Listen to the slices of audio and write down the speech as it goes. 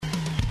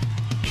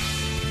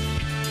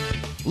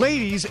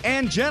Ladies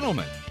and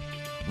gentlemen,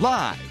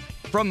 live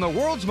from the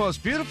world's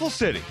most beautiful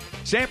city,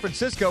 San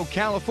Francisco,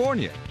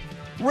 California,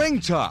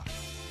 Ringtalk,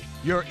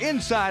 your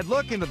inside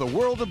look into the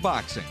world of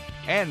boxing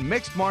and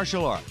mixed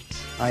martial arts.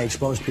 I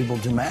expose people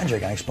to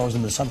magic. I expose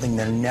them to something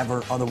they're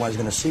never otherwise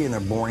going to see in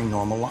their boring,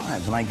 normal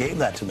lives, and I gave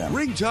that to them.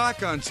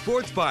 Ringtalk on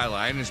Sports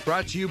Byline is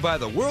brought to you by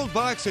the World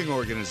Boxing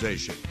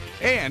Organization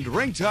and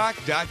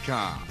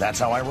Ringtalk.com. That's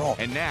how I roll.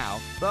 And now,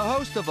 the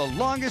host of the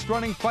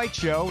longest-running fight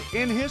show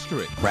in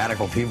history.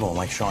 Radical people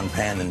like Sean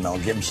Penn and Mel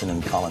Gibson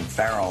and Colin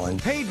Farrell and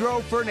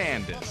Pedro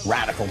Fernandez.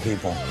 Radical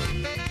people.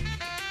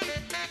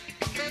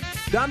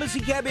 Damas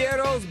y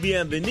caballeros,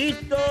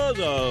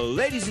 bienvenidos.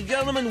 Ladies and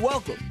gentlemen,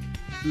 welcome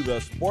to the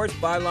Sports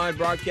Byline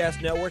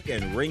Broadcast Network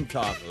and Ring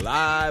Talk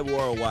Live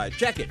Worldwide.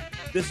 Check it.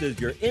 This is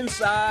your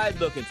inside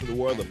look into the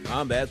world of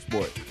combat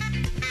sports.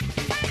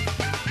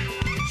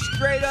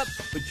 Straight up,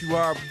 but you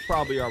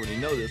probably already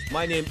know this,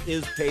 my name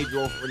is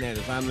Pedro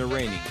Fernandez. I'm the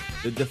reigning,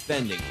 the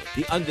defending,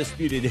 the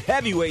undisputed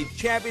heavyweight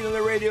champion of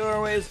the radio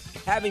airways,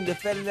 having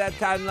defended that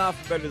title now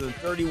for better than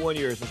 31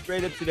 years. So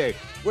straight up today,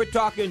 we're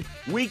talking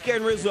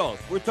weekend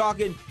results. We're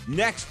talking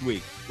next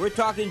week. We're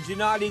talking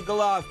Gennady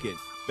Golovkin,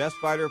 best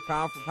fighter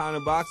pound for pound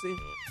in boxing.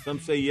 Some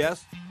say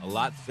yes, a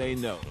lot say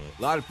no.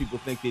 A lot of people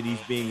think that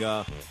he's being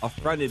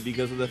affronted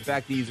because of the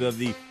fact that he's of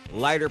the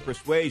lighter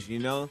persuasion, you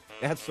know?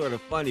 That's sort of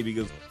funny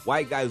because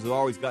white guys have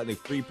always gotten a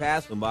free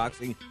pass in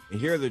boxing, and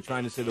here they're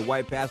trying to say the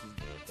white guy's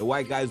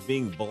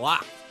being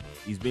blocked.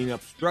 He's being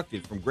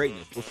obstructed from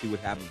greatness. We'll see what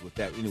happens with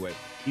that. Anyway,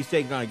 he's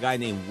taking on a guy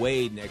named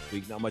Wade next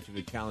week. Not much of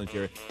a challenge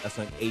here. That's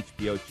on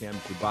HBO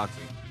Championship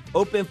Boxing.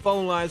 Open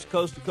phone lines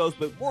coast to coast,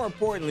 but more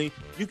importantly,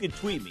 you can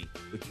tweet me.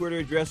 The Twitter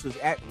address is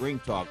at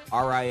Ringtalk,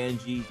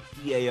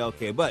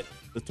 Ringtalk. But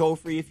the toll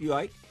free if you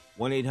like,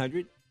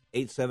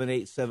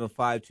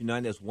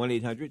 1-800-878-7529. That's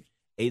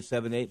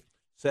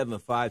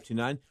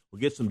 1-800-878-7529.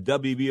 We'll get some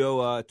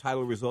WBO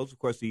title results. Of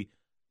course, the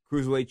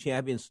Cruiserweight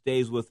champion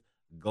stays with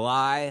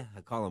I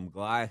call him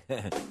Gly,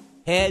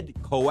 Head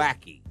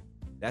Kowacki.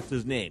 That's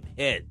his name,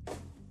 Head.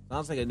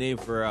 Sounds like a name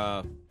for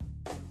a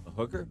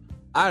hooker?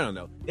 I don't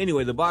know.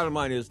 Anyway, the bottom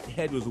line is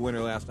Head was the winner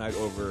last night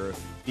over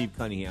Steve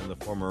Cunningham, the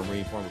former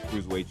Marine, former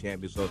Cruiserweight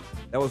champion. So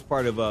that was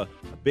part of a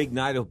big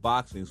night of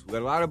boxing. So we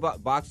got a lot of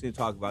boxing to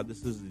talk about.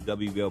 This is the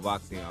WBO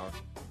Boxing Hour,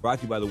 brought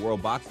to you by the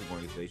World Boxing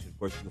Organization. Of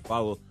course, you can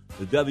follow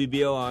the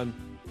WBO on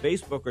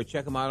Facebook or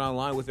check them out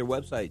online with their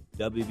website,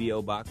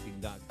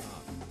 WBOboxing.com.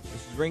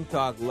 This is Ring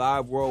Talk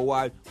Live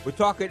Worldwide. We're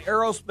talking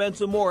Errol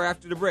Spence and more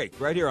after the break,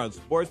 right here on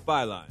Sports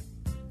Byline.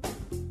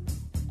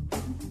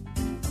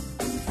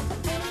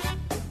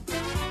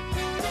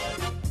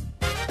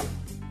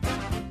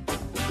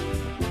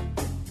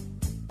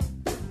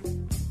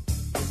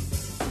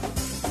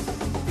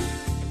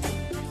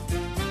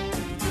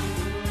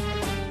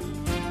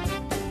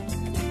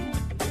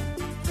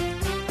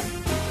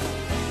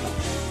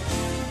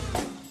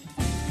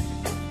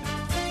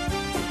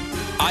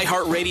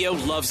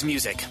 iHeartRadio loves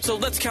music, so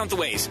let's count the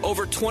ways.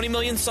 Over 20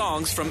 million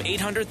songs from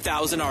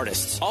 800,000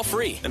 artists, all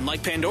free. And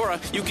like Pandora,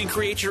 you can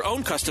create your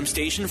own custom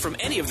station from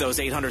any of those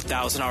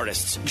 800,000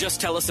 artists.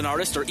 Just tell us an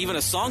artist or even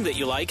a song that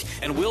you like,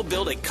 and we'll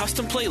build a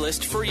custom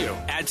playlist for you.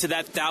 Add to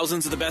that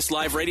thousands of the best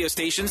live radio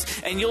stations,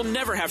 and you'll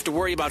never have to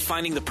worry about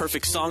finding the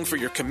perfect song for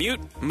your commute,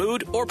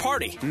 mood, or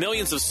party.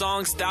 Millions of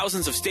songs,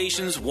 thousands of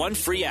stations, one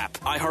free app.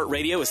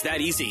 iHeartRadio is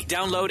that easy.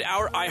 Download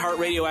our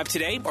iHeartRadio app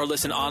today or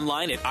listen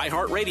online at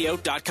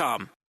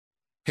iHeartRadio.com.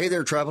 Hey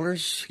there,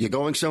 travelers. You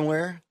going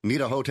somewhere?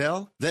 Need a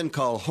hotel? Then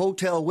call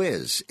Hotel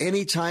Wiz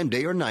anytime,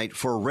 day or night,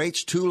 for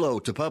rates too low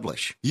to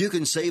publish. You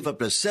can save up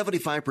to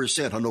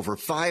 75% on over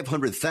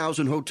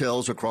 500,000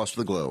 hotels across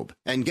the globe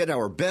and get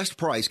our best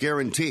price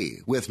guarantee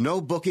with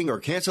no booking or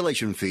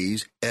cancellation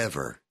fees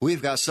ever.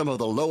 We've got some of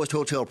the lowest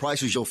hotel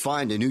prices you'll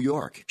find in New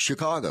York,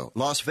 Chicago,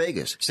 Las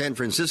Vegas, San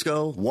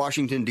Francisco,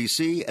 Washington,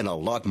 D.C., and a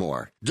lot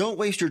more. Don't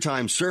waste your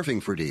time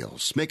surfing for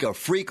deals. Make a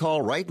free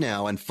call right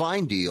now and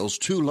find deals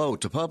too low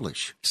to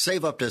publish.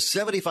 Save up to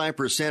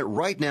 75%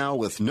 right now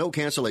with no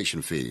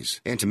cancellation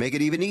fees. And to make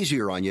it even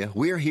easier on you,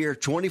 we're here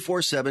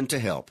 24/7 to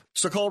help.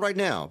 So call right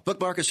now.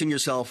 Bookmark us in your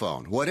cell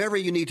phone. Whatever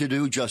you need to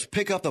do, just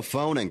pick up the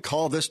phone and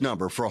call this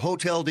number for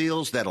hotel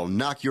deals that'll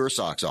knock your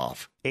socks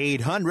off.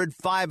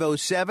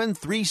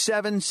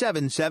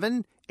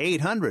 800-507-3777.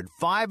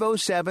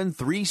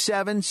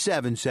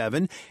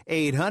 800-507-3777.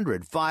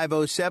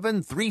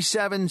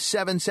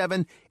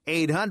 800-507-3777.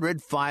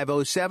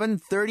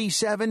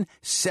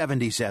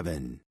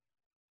 800-507-3777.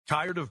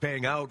 Tired of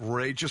paying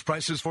outrageous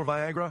prices for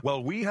Viagra?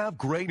 Well, we have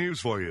great news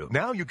for you.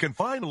 Now you can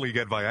finally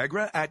get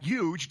Viagra at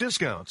huge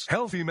discounts.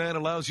 Healthy Man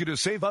allows you to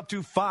save up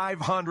to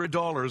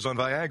 $500 on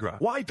Viagra.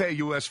 Why pay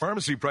U.S.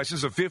 pharmacy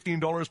prices of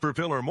 $15 per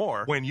pill or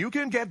more when you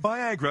can get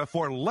Viagra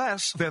for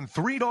less than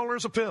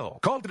 $3 a pill?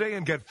 Call today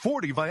and get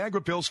 40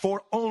 Viagra pills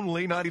for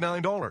only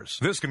 $99.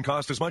 This can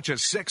cost as much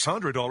as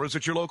 $600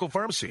 at your local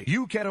pharmacy.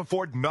 You can't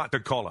afford not to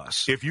call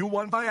us. If you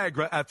want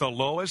Viagra at the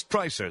lowest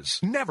prices,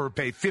 never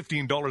pay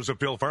 $15 a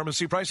pill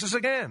pharmacy prices prices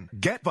again.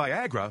 Get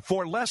Viagra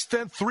for less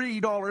than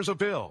 $3 a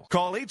pill.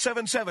 Call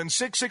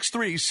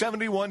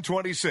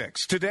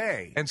 877-663-7126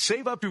 today and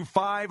save up to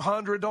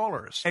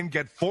 $500 and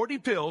get 40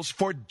 pills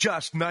for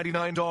just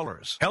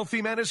 $99.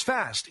 Healthy Man is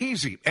fast,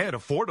 easy, and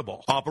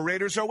affordable.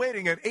 Operators are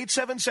waiting at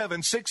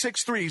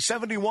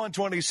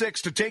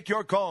 877-663-7126 to take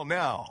your call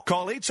now.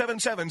 Call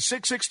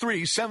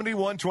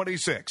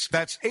 877-663-7126.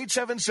 That's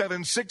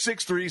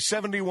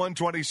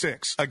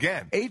 877-663-7126.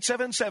 Again,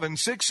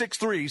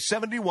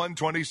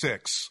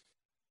 877-663-7126.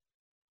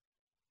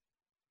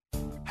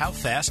 How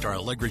fast are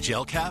Allegra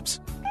gel caps?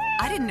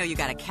 I didn't know you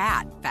got a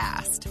cat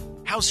fast.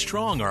 How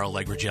strong are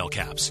Allegra gel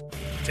caps?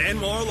 10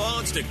 more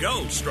lawns to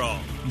go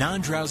strong.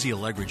 Non-drowsy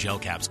Allegra gel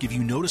caps give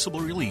you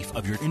noticeable relief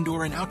of your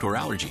indoor and outdoor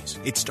allergies.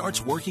 It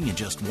starts working in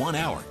just 1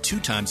 hour, 2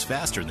 times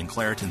faster than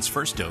Claritin's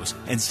first dose,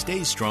 and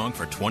stays strong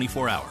for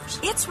 24 hours.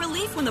 It's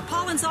relief when the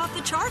pollen's off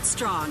the charts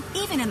strong,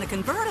 even in the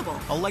convertible.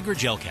 Allegra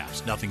gel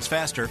caps. Nothing's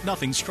faster,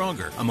 nothing's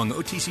stronger. Among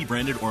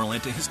OTC-branded oral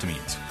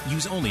antihistamines.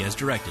 Use only as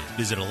directed.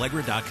 Visit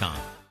Allegra.com.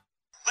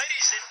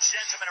 Ladies and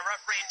gentlemen, a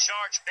referee in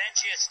charge,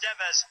 Benji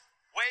Esteves,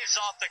 waves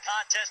off the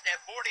contest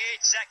at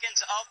 48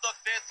 seconds of the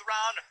 5th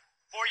round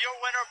for your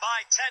winner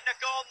by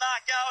technical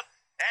knockout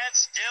and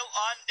still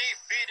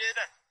undefeated,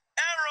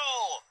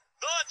 Errol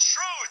the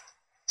Truth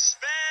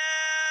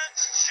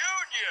Spence Jr.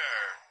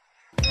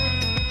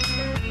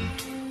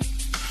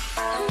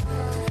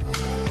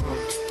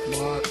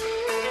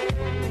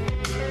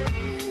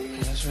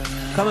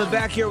 Coming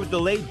back here with the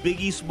late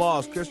Biggie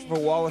Smalls, Christopher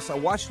Wallace. I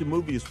watched a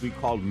movie this week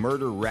called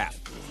Murder Rap.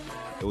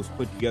 It was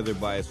put together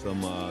by some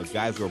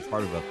guys who are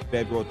part of a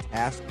federal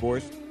task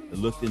force that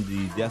looked into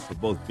the deaths of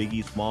both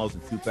Biggie Smalls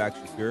and Tupac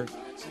Shakur.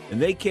 And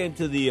they came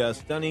to the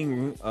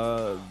stunning,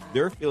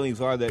 their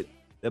feelings are that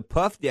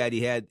Puff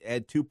Daddy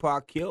had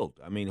Tupac killed.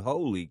 I mean,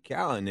 holy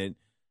cow. And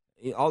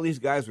all these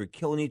guys were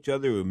killing each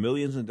other with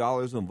millions of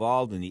dollars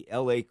involved, and the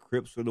L.A.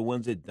 Crips were the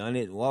ones that done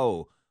it.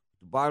 Whoa.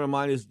 The bottom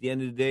line is, at the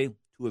end of the day,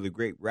 two of the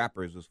great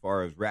rappers as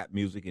far as rap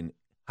music and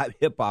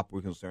hip-hop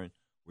were concerned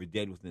were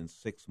dead within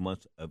 6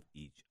 months of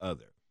each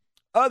other.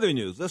 Other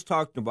news, let's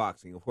talk to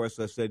boxing. Of course,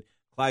 I said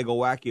Clyde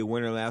Glowacki, a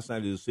winner last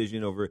night, a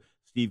decision over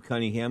Steve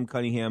Cunningham.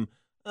 Cunningham,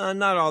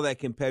 not all that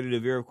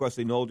competitive here. Of course,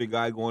 an older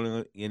guy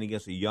going in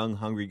against a young,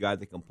 hungry guy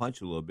that can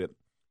punch a little bit.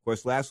 Of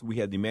course, last week we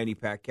had the Manny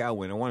Pacquiao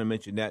win. I want to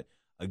mention that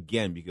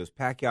again because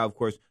Pacquiao, of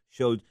course,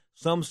 showed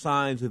some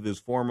signs of his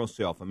former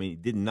self. I mean, he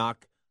didn't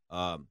knock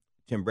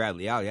Tim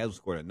Bradley out. He hasn't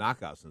scored a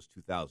knockout since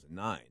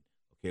 2009.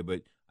 Okay,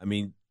 but, I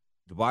mean,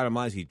 the bottom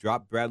line is he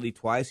dropped Bradley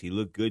twice. He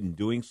looked good in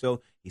doing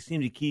so. He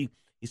seemed to keep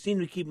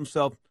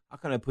himself, how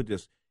can I put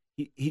this?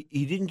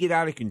 He didn't get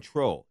out of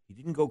control. He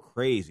didn't go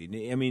crazy.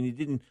 I mean, he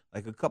didn't,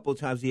 like a couple of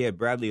times he had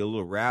Bradley a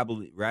little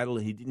rattled,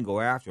 and he didn't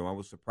go after him. I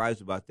was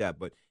surprised about that.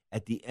 But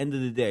at the end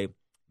of the day,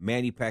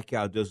 Manny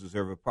Pacquiao does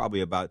deserve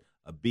probably about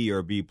a B or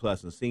a B+.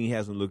 And seeing he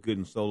hasn't looked good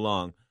in so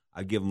long,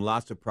 I give him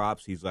lots of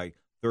props. He's like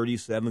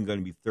 37, going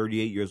to be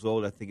 38 years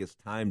old. I think it's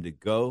time to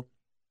go.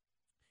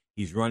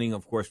 He's running,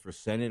 of course, for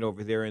Senate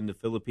over there in the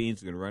Philippines.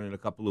 He's going to run in a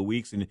couple of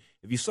weeks. And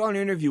if you saw an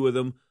interview with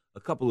him a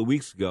couple of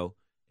weeks ago,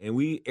 and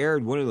we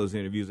aired one of those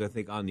interviews, I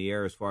think, on the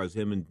air as far as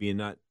him and being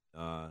not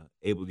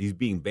able. He's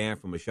being banned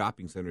from a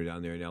shopping center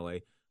down there in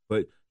L.A.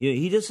 But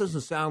he just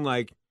doesn't sound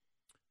like.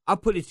 I'll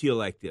put it to you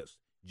like this: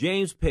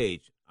 James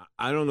Page.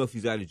 I don't know if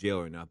he's out of jail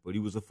or not, but he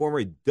was a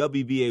former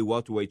WBA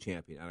welterweight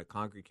champion out of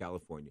Concord,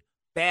 California.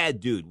 Bad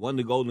dude. Won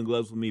the Golden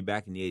Gloves with me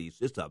back in the 80s.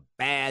 Just a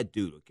bad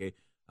dude. Okay,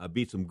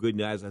 beat some good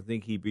guys. I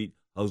think he beat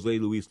Jose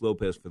Luis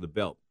Lopez for the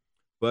belt.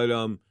 But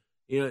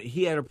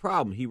he had a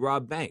problem. He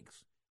robbed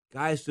banks.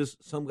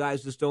 Some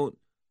guys just don't,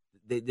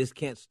 they just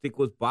can't stick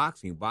with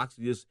boxing.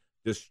 Boxing just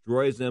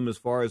destroys them as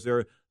far as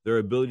their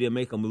ability to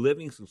make a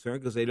living is concerned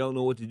because they don't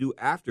know what to do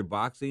after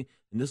boxing,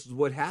 and this is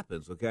what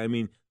happens, okay? I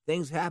mean,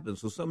 things happen.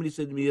 So somebody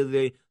said to me the other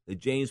day that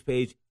James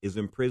Page is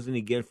in prison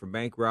again for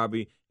bank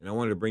robbery, and I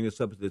wanted to bring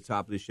this up at the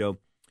top of the show.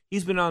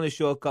 He's been on the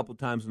show a couple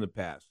times in the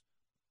past.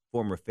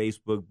 Former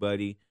Facebook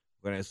buddy.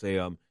 When I say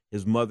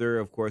his mother,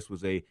 of course,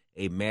 was a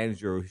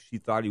manager. She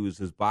thought he was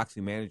his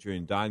boxing manager,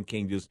 and Don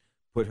King just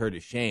put her to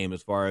shame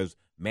as far as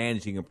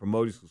managing and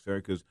promoting is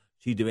concerned because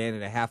she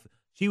demanded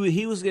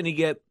he was going to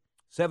get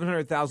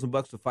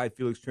 $700,000 to fight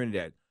Felix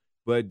Trinidad,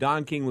 but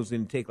Don King was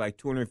going to take like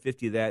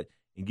 $250 of that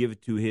and give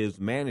it to his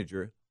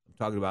manager. I'm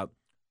talking about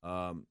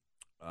the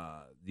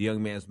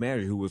young man's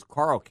manager, who was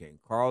Carl King.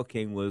 Carl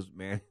King was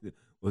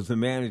the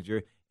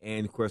manager,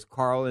 and of course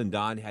Carl and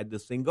Don had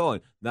this thing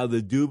going. Now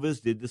the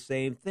Dubas did the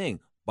same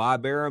thing.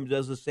 Bob Arum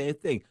does the same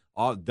thing.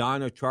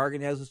 Don O'Chargan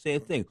has the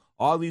same thing.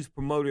 All these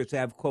promoters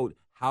have, quote,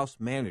 house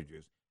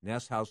managers, and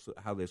that's how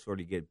they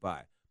sort of get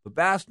by. But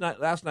last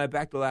night,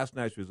 back to last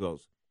night's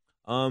results.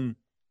 I'm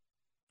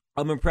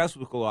impressed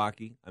with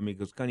Glowacki. I mean,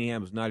 because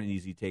Cunningham is not an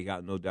easy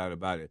takeout, no doubt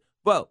about it.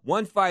 But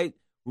one fight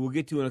we'll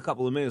get to in a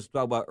couple of minutes.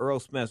 Talk about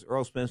Earl Spence.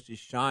 Earl Spence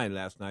just shined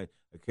last night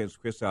against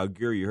Chris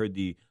Algieri. You heard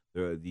the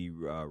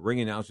ring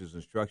announcer's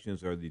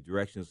instructions or the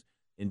directions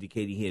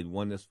indicating he had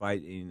won this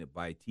fight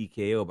by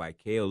TKO, by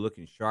KO,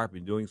 looking sharp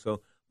in doing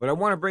so. But I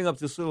want to bring up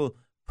this little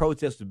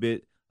protest a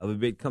bit of a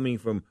bit coming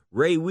from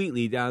Ray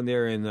Wheatley down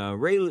there. And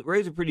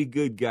Ray's a pretty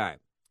good guy.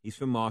 He's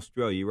from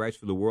Australia. He writes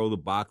for the World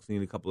of Boxing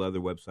and a couple other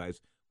websites.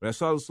 But I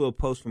saw this little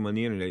post from on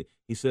the internet.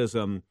 He says,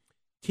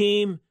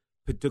 Team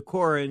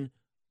Petrocorin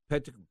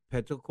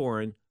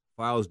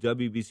files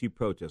WBC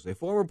protest. A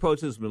former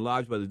protest has been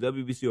lodged by the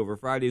WBC over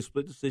Friday's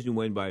split decision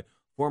win by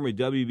former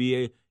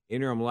WBA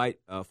interim light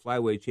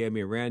flyweight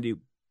champion Randy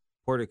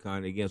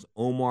Porticon against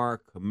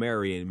Omar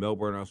Kamari in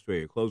Melbourne,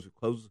 Australia. Close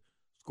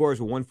scores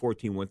were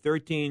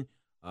 114-113,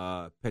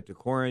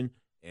 Petrocorin,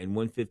 and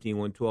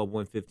 115-112,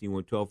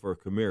 115-112 for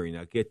Kamari.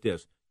 Now get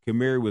this.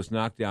 Kamari was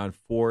knocked down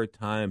 4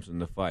 times in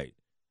the fight,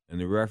 and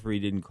the referee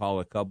didn't call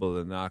a couple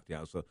of the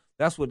knockdowns. So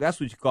that's what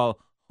you call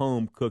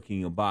home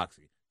cooking in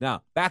boxing.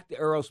 Now, back to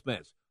Errol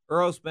Spence.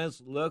 Errol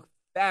Spence looked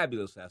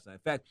fabulous last night. In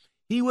fact,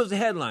 he was a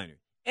headliner.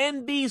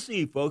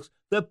 NBC, folks,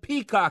 the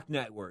Peacock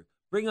Network.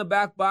 Bringing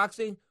back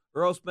boxing.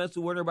 Errol Spence,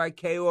 a winner by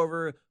KO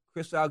over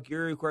Chris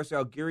Algieri. Of course,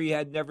 Algieri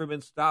had never been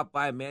stopped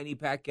by Manny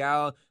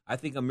Pacquiao. I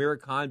think Amir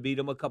Khan beat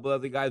him. A couple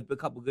other guys, a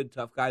couple good,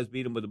 tough guys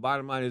beat him. But the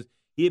bottom line is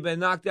he had been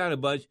knocked down a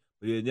bunch,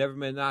 but he had never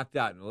been knocked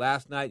out. And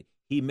last night,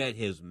 he met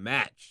his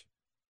match.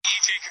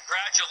 EJ,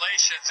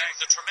 congratulations. It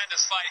was a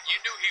tremendous fight. You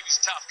knew he was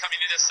tough coming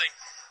into this thing.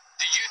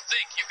 Do you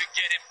think you could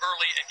get him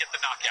early and get the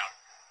knockout?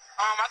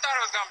 I thought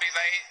it was going to be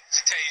late,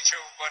 to tell you the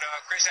truth, but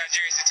Chris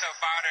Algieri's a tough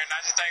fighter, and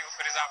I just thank him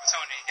for this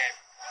opportunity he gave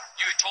me.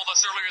 You had told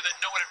us earlier that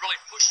no one had really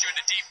pushed you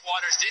into deep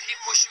waters. Did he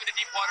push you into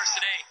deep waters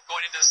today,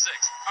 going into the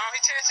 6th?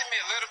 He tested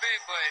me a little bit,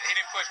 but he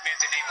didn't push me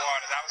into deep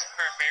waters. I was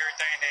prepared for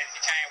everything that he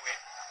came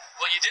with.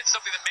 Well, you did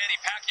something that Manny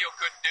Pacquiao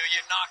couldn't do.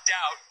 You knocked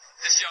out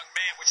this young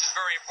man, which is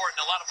very important.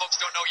 A lot of folks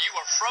don't know you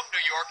are from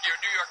New York. You're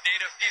a New York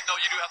native, even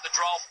though you do have the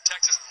drawl from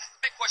Texas.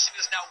 The big question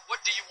is now, what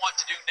do you want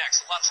to do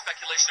next? A lot of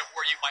speculation of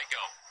where you might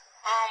go.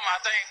 I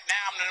think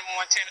now I'm the number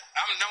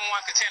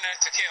one contender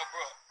to Kell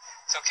Brook.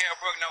 So Kell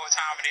Brook know what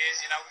time it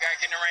is. You know, we got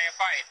to get in the ring and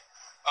fight.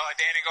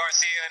 Danny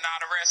Garcia and all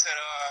the rest of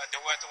the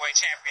welterweight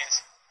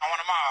champions. I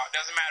want them all.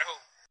 Doesn't matter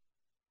who.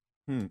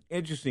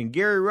 Interesting.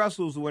 Gary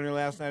Russell was the winner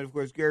last night. Of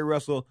course, Gary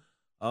Russell,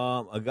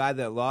 a guy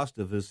that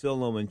lost to Vasil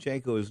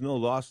Lomachenko, is no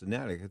loss in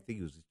that. I think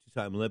he was a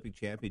 2-time Olympic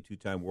champion,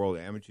 2-time world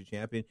amateur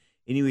champion.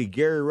 Anyway,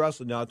 Gary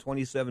Russell now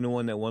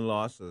 27-1, that one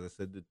loss, as I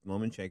said, to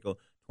Lomachenko,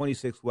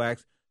 26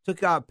 whacks.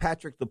 Took out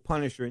Patrick the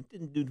Punisher and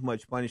didn't do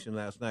much punishing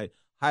last night.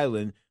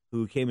 Highland,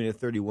 who came in at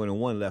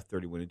 31-1, left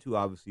 31-2,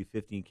 obviously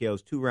 15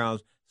 KOs, 2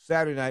 rounds.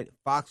 Saturday night,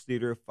 Fox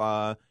Theater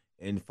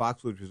in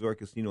Foxwoods Resort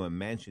Casino in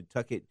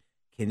Manchatucket,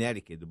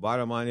 Connecticut. The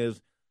bottom line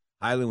is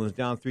Highland was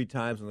down 3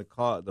 times, and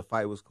the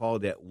fight was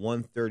called at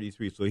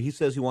 133. So he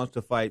says he wants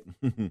to fight.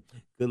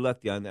 Good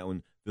luck to you on that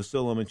one.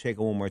 Vasil Lomachenko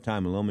one more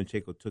time, and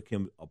Lomachenko took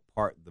him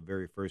apart the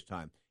very first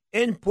time.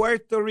 In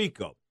Puerto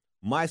Rico,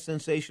 my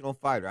sensational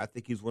fighter. I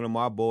think he's one of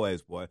my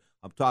boys, boy.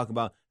 I'm talking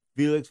about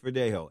Felix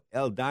Verdejo.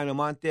 El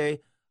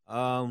Dynamite,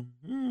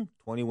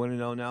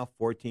 21-0 now,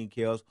 14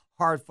 KOs.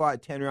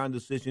 Hard-fought 10-round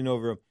decision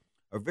over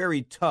a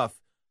very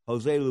tough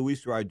Jose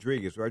Luis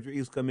Rodriguez.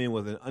 Rodriguez come in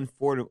with an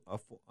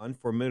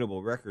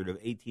unformidable record of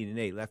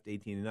 18-8, left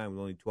 18-9 with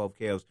only 12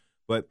 KOs.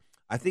 But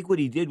I think what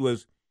he did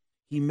was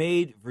he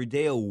made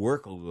Verdejo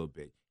work a little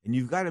bit. And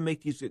you've got to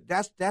make these –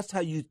 that's how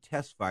you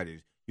test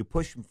fighters. You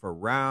push them for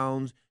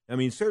rounds. I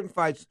mean, certain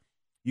fights –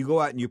 you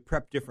go out and you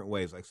prep different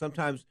ways. Like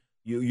sometimes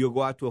you'll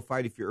go out to a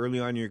fight if you're early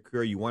on in your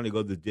career, you want to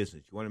go the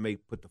distance. You want to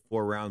put the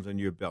 4 rounds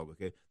under your belt,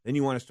 okay? Then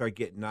you want to start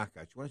getting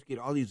knockouts. You want to get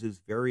all these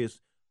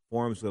various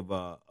forms of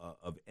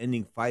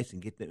ending fights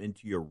and get them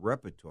into your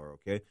repertoire,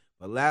 okay?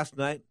 But last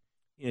night,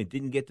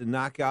 didn't get the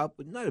knockout,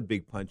 but not a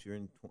big puncher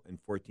in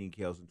 14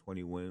 KOs and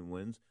 20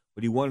 wins.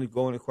 But he won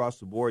going across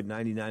the board,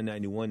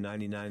 99-91,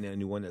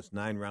 99-91. That's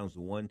 9 rounds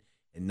to 1,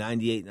 and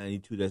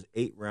 98-92. That's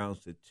 8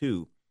 rounds to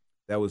 2.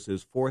 That was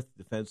his 4th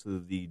defense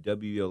of the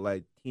WBO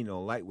Latino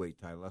lightweight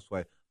title. That's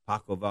why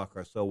Paco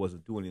Valcarcel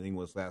wasn't doing anything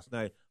with us last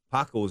night.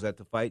 Paco was at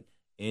the fight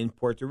in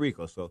Puerto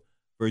Rico. So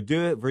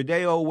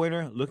Verdejo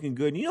winner, looking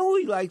good. And you know who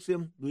he likes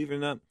him? Believe it or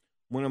not,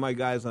 one of my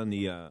guys on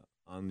the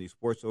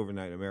Sports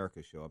Overnight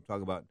America show. I'm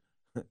talking about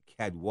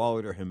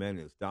Cadwalader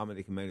Jimenez.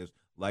 Dominic Jimenez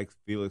likes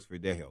Felix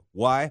Verdejo.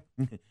 Why?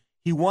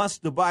 He wants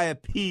to buy a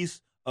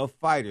piece of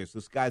fighters.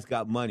 This guy's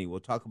got money.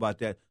 We'll talk about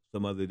that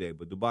some other day.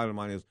 But the bottom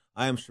line is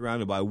I am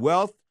surrounded by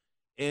wealth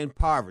and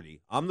poverty.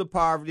 I'm the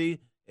poverty,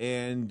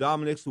 and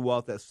Dominic's the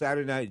wealth. That's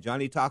Saturday night.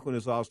 Johnny Taco and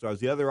his All-Stars.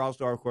 The other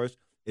All-Star, of course,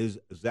 is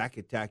Zach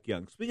Attack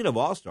Young. Speaking of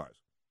All-Stars,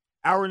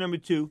 hour number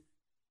 2,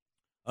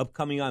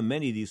 upcoming on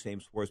many of these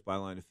same Sports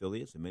Byline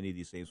affiliates and many of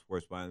these same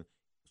Sports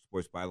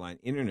Byline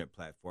internet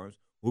platforms.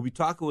 We'll be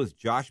talking with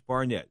Josh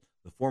Barnett,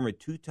 the former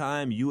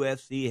 2-time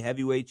UFC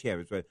heavyweight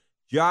champion. Right?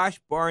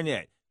 Josh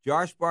Barnett.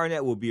 Josh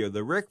Barnett will be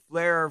the Ric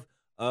Flair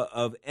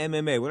of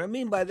MMA. What I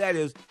mean by that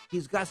is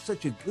he's got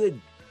such a good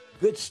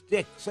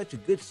stick, such a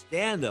good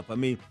stand-up. I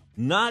mean,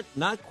 not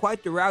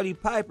quite the Rowdy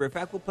Piper. In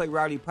fact, we'll play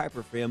Rowdy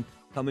Piper for him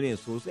coming in.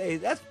 So we'll say, hey,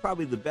 that's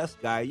probably the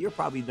best guy. You're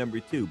probably number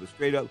 2. But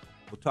straight up,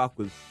 We'll talk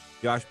with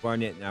Josh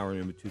Barnett in hour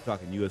number 2,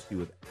 talking UFC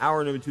with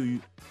hour number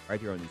 2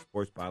 right here on the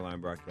Sports Byline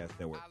Broadcast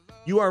Network.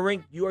 You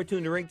are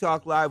tuned to Ring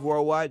Talk Live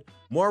Worldwide.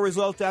 More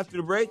results after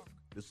the break.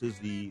 This is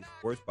the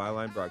Sports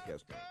Byline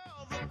Broadcast Network.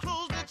 The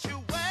clothes that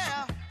you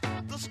wear,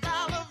 the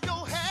style of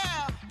your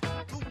hair,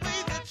 the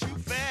way that you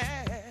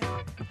fare.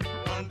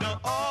 Under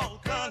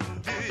all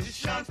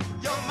conditions,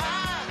 you're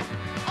mine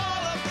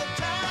all of the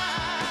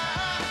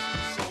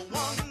time. So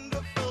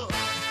wonderful,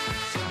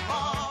 so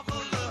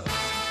marvelous,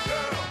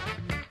 girl,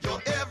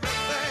 you're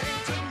everything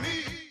to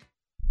me.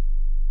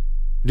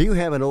 Do you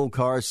have an old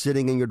car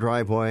sitting in your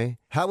driveway?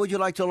 How would you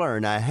like to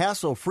learn a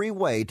hassle-free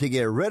way to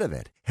get rid of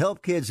it,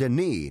 help kids in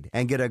need,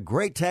 and get a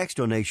great tax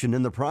donation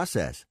in the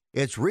process?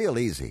 It's real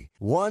easy.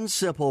 One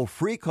simple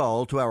free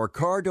call to our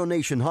car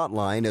donation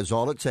hotline is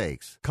all it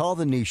takes. Call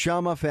the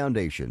Neshama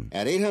Foundation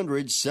at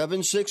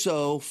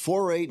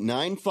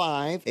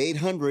 800-760-4895,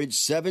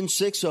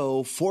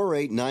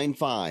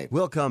 800-760-4895.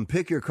 We'll come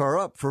pick your car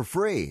up for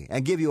free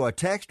and give you a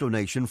tax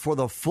donation for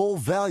the full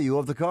value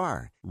of the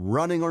car,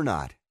 running or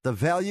not. The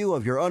value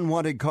of your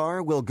unwanted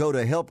car will go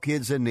to help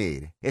kids in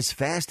need. It's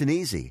fast and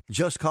easy.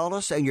 Just call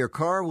us and your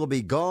car will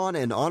be gone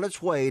and on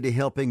its way to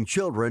helping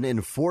children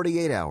in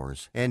 48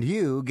 hours. And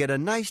you get a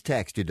nice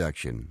tax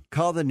deduction.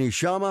 Call the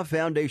Neshama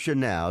Foundation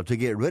now to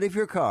get rid of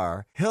your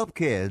car, help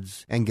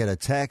kids, and get a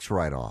tax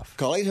write-off.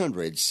 Call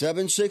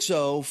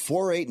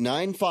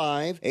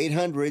 800-760-4895,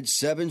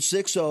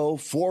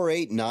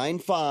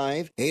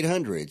 800-760-4895,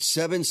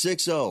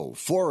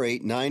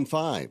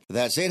 800-760-4895.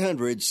 That's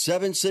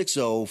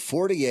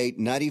 800-760-4895.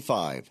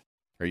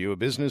 Are you a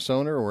business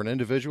owner or an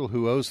individual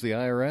who owes the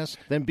IRS?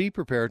 Then be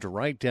prepared to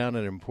write down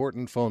an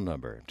important phone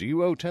number. Do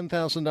you owe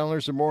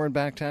 $10,000 or more in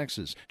back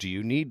taxes? Do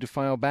you need to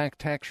file back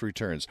tax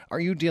returns?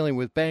 Are you dealing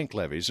with bank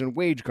levies and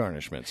wage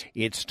garnishments?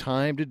 It's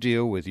time to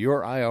deal with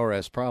your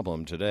IRS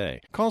problem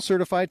today. Call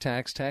Certified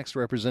Tax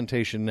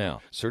Representation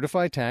now.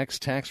 Certified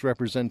Tax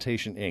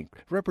Representation, Inc.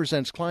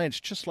 represents clients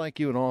just like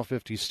you in all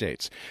 50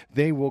 states.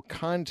 They will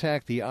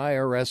contact the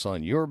IRS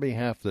on your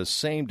behalf the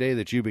same day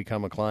that you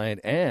become a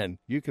client, and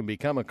you can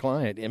become a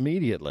client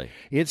immediately.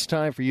 It's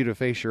time for you to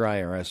face your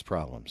IRS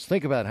problems.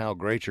 Think about how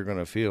great you're going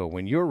to feel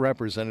when you're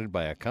represented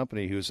by a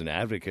company who's an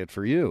advocate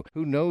for you,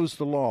 who knows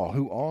the law,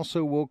 who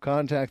also will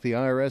contact the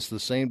IRS the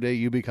same day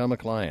you become a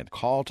client.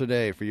 Call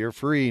today for your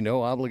free,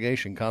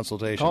 no-obligation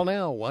consultation. Call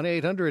now,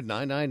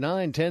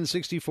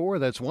 1-800-999-1064.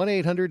 That's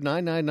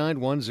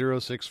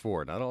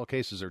 1-800-999-1064. Not all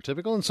cases are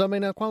typical, and some may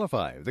not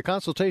qualify. The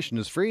consultation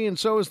is free, and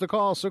so is the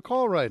call, so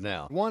call right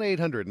now.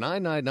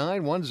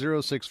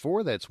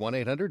 1-800-999-1064. That's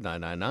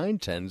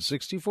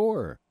 1-800-999-1064.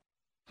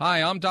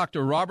 Hi, I'm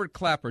Dr. Robert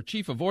Clapper,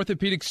 Chief of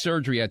Orthopedic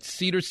Surgery at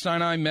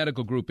Cedars-Sinai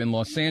Medical Group in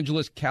Los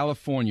Angeles,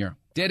 California.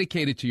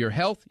 Dedicated to your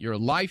health, your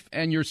life,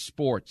 and your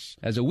sports.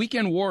 As a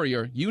weekend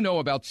warrior, you know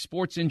about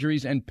sports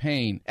injuries and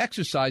pain.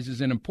 Exercise is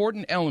an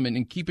important element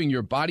in keeping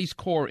your body's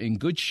core in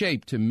good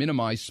shape to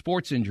minimize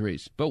sports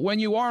injuries. But when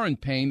you are in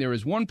pain, there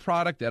is one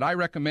product that I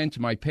recommend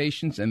to my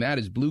patients, and that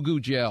is Blue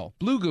Goo Gel.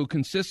 Blue Goo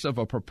consists of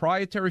a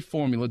proprietary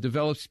formula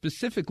developed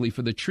specifically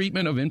for the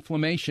treatment of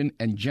inflammation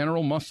and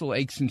general muscle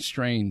aches and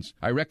strains.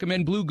 I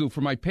recommend Blue Goo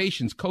for my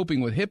patients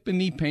coping with hip and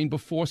knee pain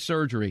before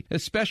surgery,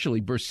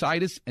 especially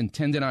bursitis and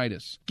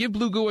tendinitis.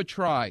 Give Blue Goo a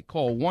try.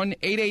 Call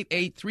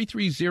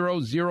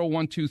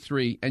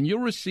 1-888-330-0123 and you'll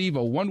receive a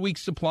 1-week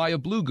supply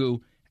of Blue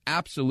Goo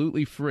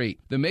absolutely free.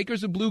 The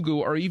makers of Blue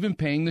Goo are even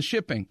paying the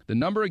shipping. The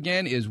number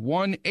again is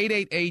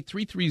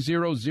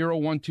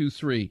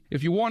 1-888-330-0123.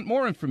 If you want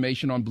more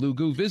information on Blue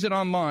Goo, visit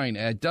online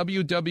at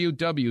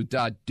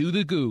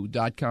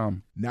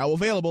www.dothegoo.com. Now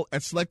available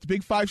at select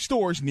Big 5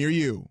 stores near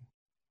you.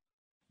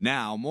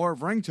 Now more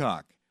of Ring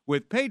Talk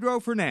with Pedro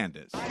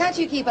Fernandez. Can't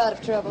you keep out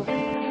of trouble?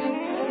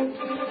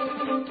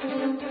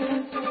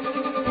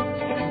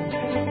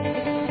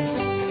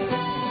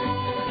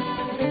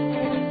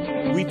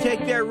 We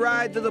take that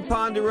ride to the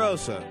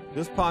Ponderosa.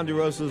 This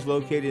Ponderosa is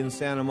located in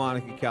Santa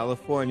Monica,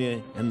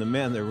 California, and the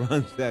man that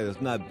runs that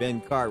is not Ben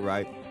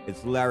Cartwright,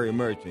 it's Larry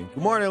Merchant.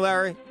 Good morning,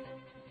 Larry.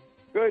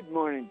 Good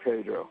morning,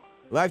 Pedro.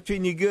 Life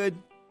treating you good?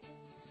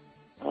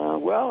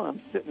 Well,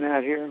 I'm sitting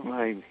out here in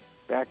my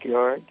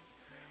backyard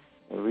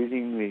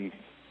reading the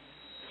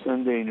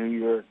Sunday New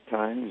York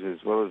Times as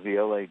well as the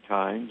LA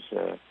Times,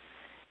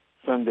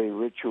 Sunday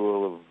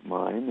ritual of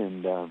mine,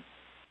 and a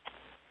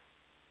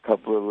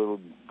couple of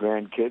little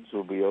grandkids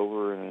will be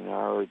over in an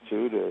hour or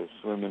two to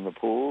swim in the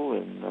pool,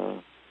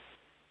 and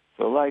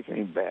so life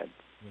ain't bad.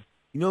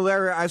 You know,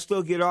 Larry, I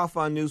still get off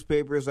on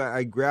newspapers.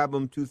 I grab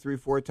them 2, 3,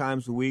 4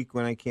 times a week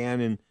when I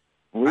can, and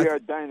we are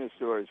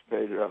dinosaurs,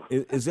 Pedro.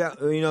 Is that,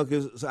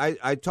 because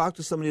I talked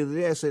to somebody the other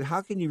day. I said,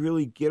 how can you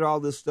really get all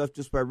this stuff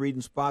just by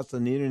reading spots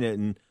on the Internet?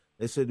 And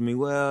they said to me,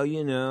 well,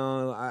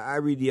 I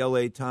read the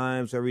L.A.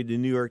 Times. I read the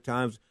New York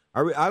Times.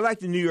 I like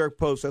the New York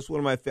Post. That's one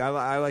of my favorites.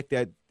 I like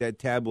that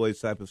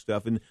tabloid type of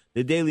stuff. And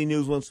the Daily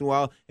News once in a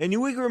while.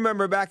 And we can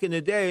remember back in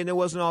the day, and it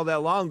wasn't all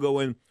that long ago,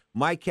 when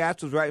Mike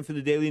Katz was writing for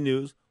the Daily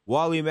News,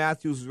 Wally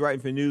Matthews was writing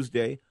for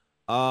Newsday,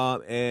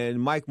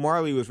 and Mike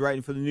Marley was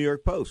writing for the New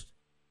York Post.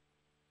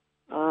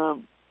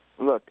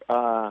 Look,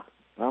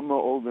 I'm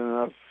old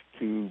enough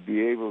to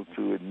be able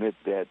to admit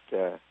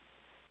that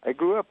I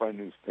grew up on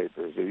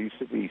newspapers. There used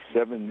to be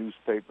 7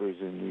 newspapers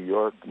in New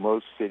York.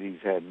 Most cities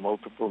had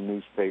multiple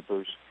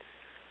newspapers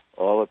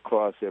all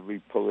across every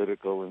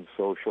political and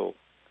social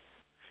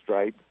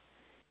stripe.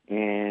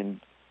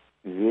 And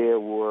there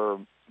were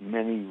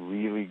many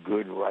really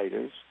good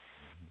writers,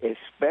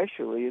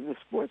 especially in the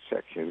sports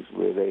sections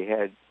where they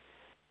had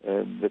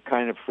the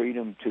kind of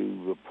freedom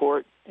to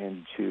report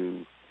and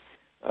to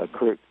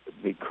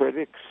be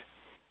critics.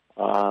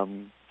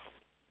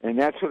 And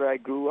that's what I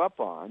grew up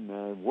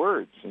on,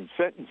 words and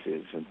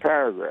sentences and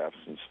paragraphs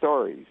and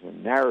stories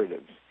and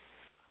narratives.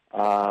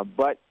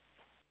 But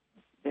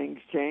things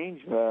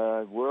change,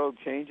 world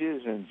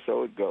changes, and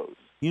so it goes.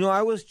 You know,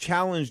 I was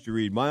challenged to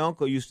read. My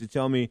uncle used to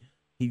tell me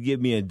he'd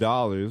give me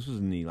 $1. This was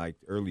in the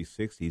early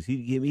 60s.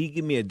 He'd give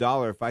me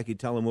 $1 if I could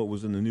tell him what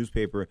was in the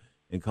newspaper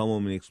and come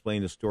home and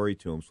explain the story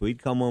to him. So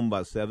he'd come home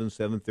about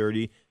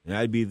 7:30, and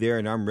I'd be there,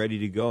 and I'm ready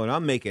to go. And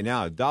I'm making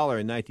out $1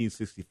 in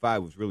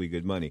 1965 was really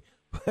good money.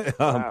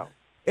 Wow.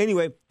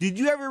 Anyway, did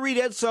you ever read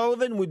Ed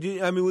Sullivan?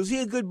 Was he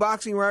a good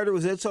boxing writer?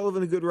 Was Ed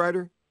Sullivan a good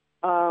writer?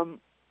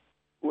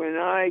 When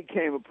I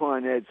came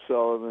upon Ed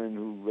Sullivan,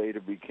 who later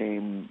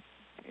became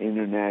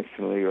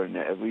internationally or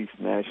at least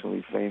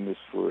nationally famous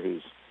for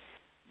his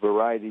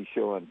variety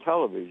show on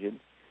television,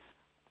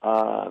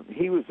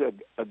 he was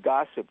a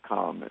gossip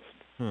columnist.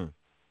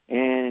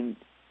 And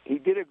he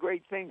did a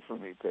great thing for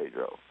me,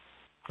 Pedro.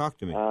 Talk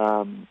to me.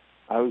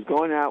 I was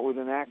going out with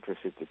an actress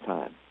at the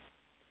time,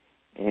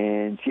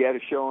 and she had a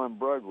show on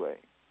Broadway.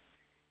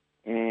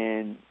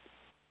 And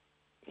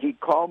he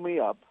called me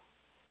up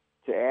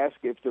to ask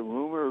if the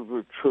rumors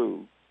were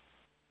true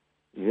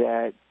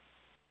that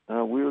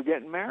we were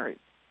getting married.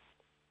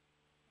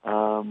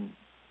 The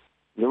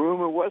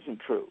rumor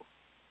wasn't true,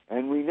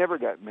 and we never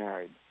got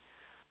married.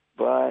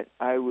 But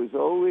I was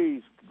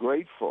always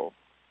grateful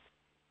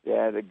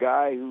that a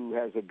guy who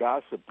has a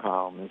gossip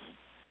columnist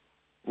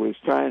was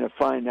trying to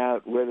find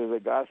out whether the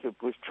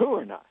gossip was true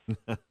or not.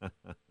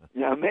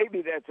 Now,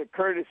 maybe that's a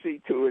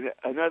courtesy to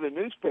another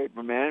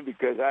newspaper man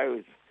because I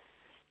was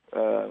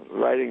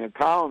writing a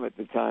column at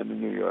the time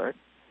in New York.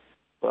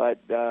 But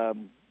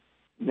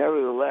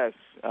nevertheless,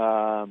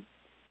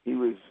 he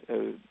was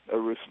a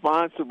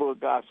responsible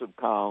gossip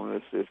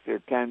columnist, if there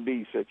can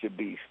be such a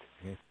beast.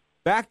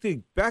 Back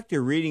to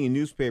reading in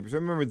newspapers. I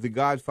remember the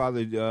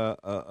godfather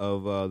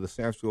of the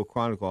San Francisco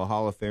Chronicle, a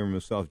Hall of Famer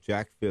himself,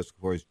 Jack Fisk,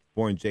 of course,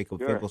 born Jacob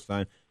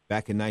Finkelstein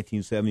back in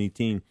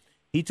 1917.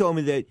 He told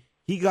me that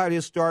he got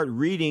his start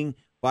reading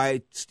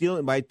by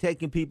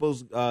taking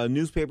people's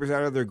newspapers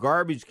out of their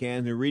garbage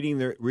cans and reading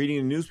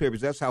the newspapers.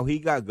 That's how he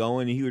got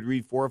going. And he would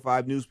read 4 or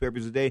 5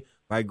 newspapers a day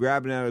by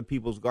grabbing out of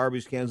people's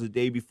garbage cans the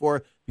day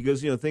before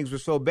because things were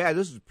so bad.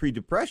 This is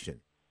pre-Depression.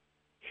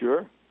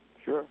 Sure.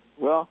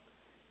 Well,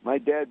 my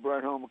dad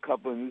brought home a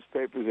couple of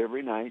newspapers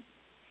every night,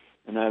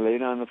 and I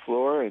laid on the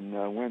floor and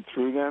went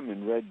through them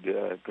and read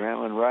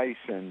Grantland Rice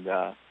and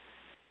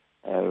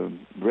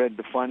read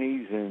the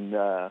funnies, and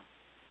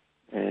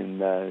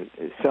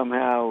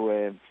somehow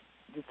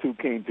the two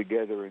came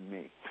together in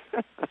me.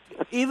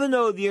 Even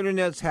though the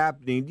Internet's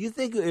happening, do you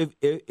think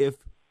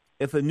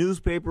if a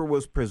newspaper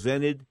was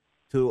presented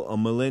to a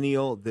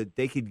millennial that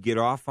they could get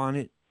off on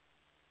it?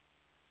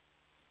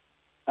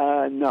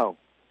 No.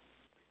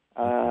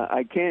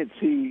 I can't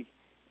see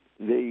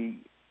the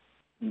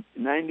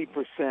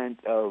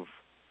 90% of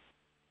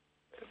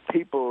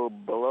people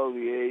below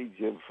the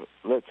age of,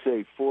 let's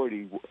say,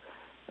 40,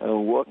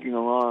 walking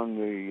along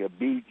the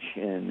beach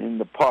and in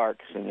the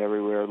parks and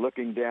everywhere,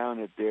 looking down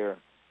at their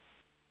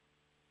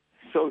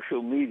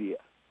social media,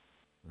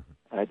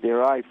 at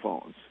their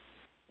iPhones.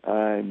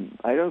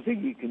 I don't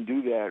think you can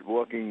do that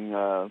walking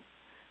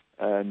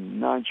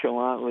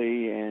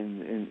nonchalantly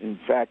and, in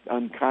fact,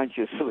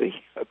 unconsciously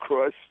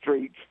across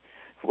streets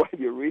while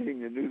you're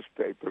reading the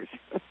newspapers.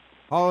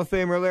 Hall of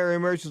Famer Larry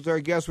Merchant is our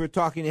guest. We're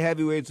talking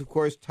heavyweights, of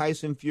course,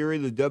 Tyson Fury,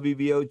 the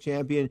WBO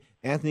champion,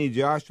 Anthony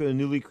Joshua, the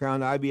newly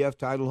crowned IBF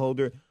title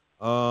holder.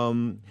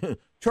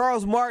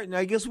 Charles Martin,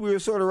 I guess we were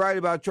sort of right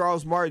about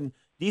Charles Martin.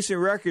 Decent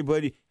record,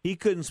 but he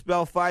couldn't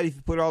spell fight if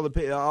you put all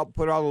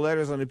the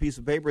letters on a piece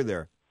of paper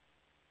there.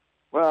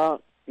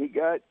 Well, he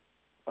got,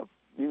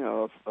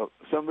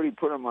 somebody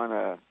put him on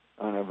a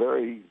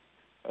very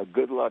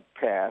good luck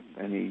path,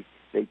 and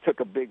they took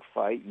a big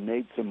fight and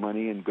made some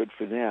money, and good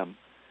for them.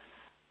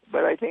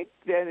 But I think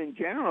that in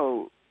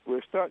general,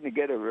 we're starting to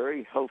get a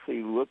very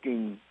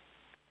healthy-looking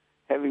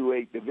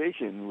heavyweight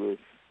division with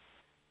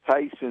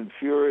Tyson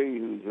Fury,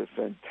 who's a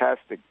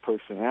fantastic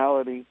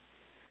personality,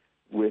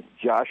 with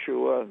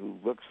Joshua, who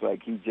looks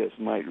like he just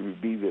might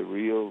be the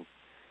real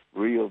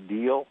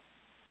deal.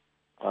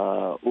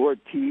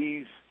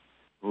 Ortiz,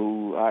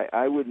 who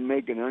I wouldn't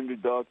make an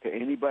underdog to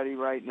anybody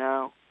right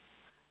now.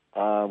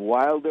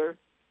 Wilder,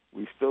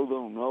 we still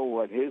don't know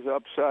what his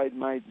upside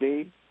might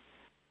be,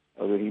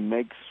 whether he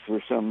makes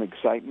for some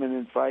excitement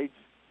in fights.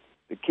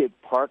 The kid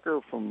Parker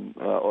from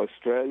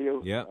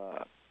Australia,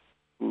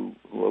 who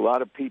a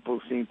lot of people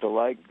seem to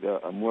like,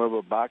 more of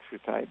a boxer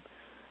type.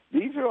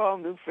 these are all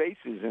new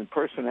faces and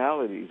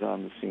personalities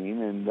on the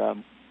scene,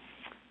 and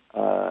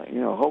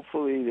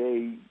hopefully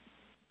they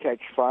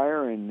catch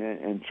fire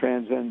and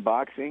transcend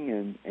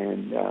boxing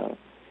and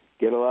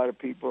get a lot of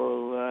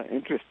people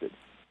interested.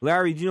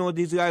 Larry, do you know what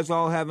these guys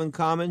all have in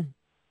common?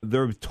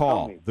 They're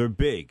tall, they're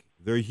big,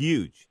 they're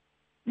huge.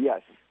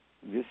 Yes,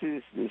 this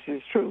is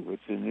true.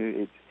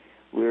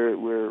 We're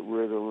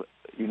the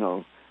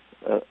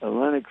a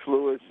Lennox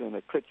Lewis and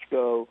a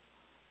Klitschko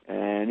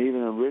and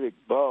even a Riddick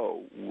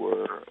Bowe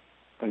were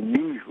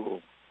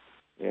unusual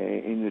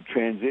in the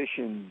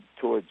transition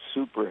towards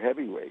super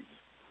heavyweights.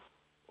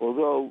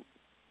 Although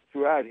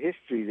throughout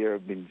history there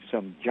have been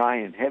some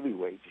giant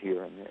heavyweights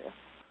here and there.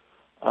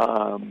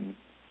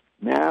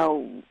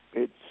 Now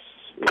it's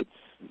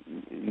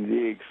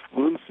the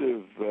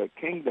exclusive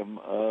kingdom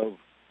of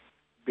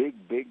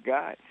big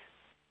guys.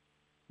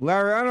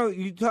 Larry, I know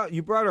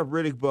you brought up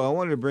Riddick Bowe. I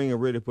wanted to bring up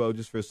Riddick Bowe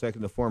just for a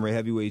second, the former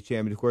heavyweight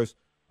champion. Of course,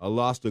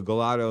 lost to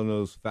Galato in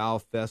those Foul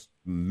Fest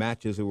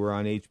matches that were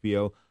on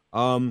HBO.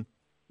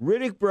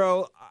 Riddick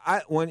Bowe,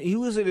 when he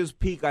was at his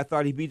peak, I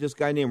thought he beat this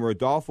guy named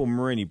Rodolfo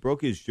Marin. He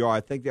broke his jaw. I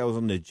think that was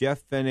on the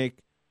Jeff Fennick,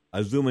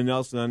 Azuma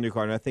Nelson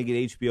undercard, and I think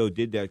HBO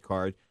did that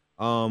card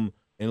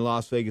in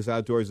Las Vegas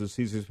outdoors at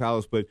Caesar's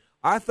Palace. But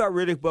I thought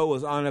Riddick Bowe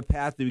was on a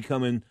path to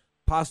becoming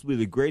possibly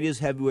the greatest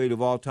heavyweight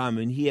of all time,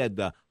 and he had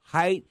the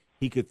height.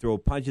 He could throw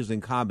punches in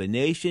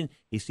combination.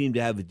 He seemed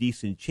to have a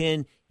decent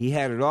chin. He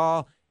had it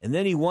all. And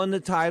then he won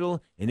the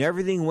title, and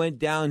everything went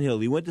downhill.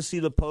 He went to see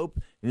the Pope,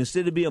 and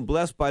instead of being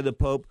blessed by the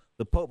Pope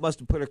must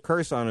have put a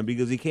curse on him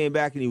because he came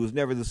back and he was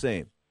never the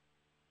same.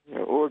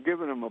 Or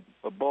giving him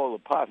a bowl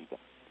of pasta.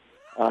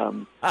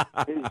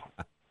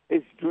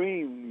 His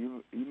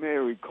dream, you may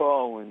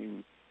recall when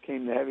he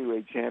became the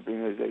heavyweight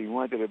champion, was that he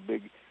wanted to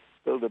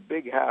build a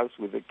big house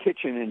with a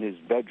kitchen in his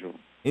bedroom.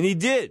 And he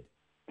did.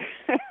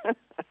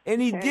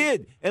 And he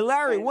did. And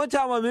Larry, one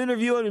time I'm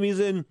interviewing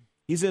him.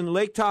 He's in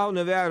Lake Tahoe,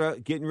 Nevada,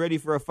 getting ready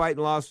for a fight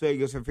in Las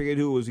Vegas. I forget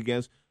who it was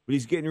against, but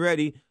he's getting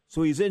ready.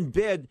 So he's in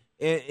bed,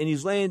 and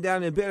he's laying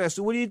down in bed. I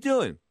said, "What are you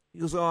doing?" He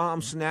goes, "Oh,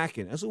 I'm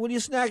snacking." I said, "What are you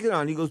snacking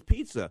on?" He goes,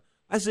 "Pizza."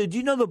 I said, "Do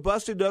you know the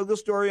Buster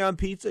Douglas story on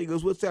pizza?" He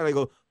goes, "What's that?" I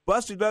go,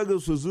 "Buster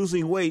Douglas was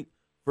losing weight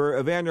for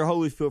Evander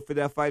Holyfield for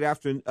that fight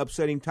after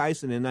upsetting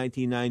Tyson in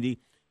 1990.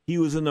 He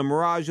was in the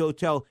Mirage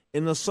Hotel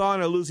in the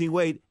sauna losing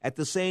weight at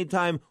the same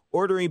time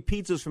ordering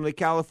pizzas from the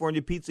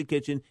California Pizza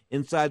Kitchen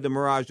inside the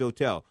Mirage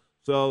Hotel."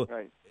 So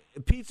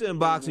pizza and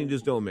boxing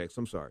just don't mix.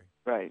 I'm sorry.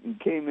 Right. He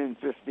came in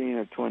 15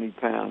 or 20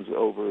 pounds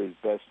over his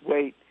best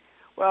weight.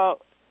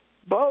 Well,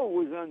 Bowe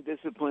was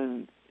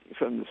undisciplined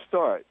from the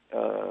start.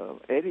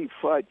 Eddie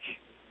Futch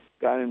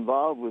got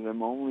involved with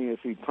him only if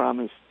he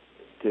promised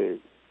to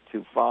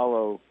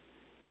follow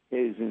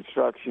his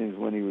instructions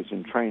when he was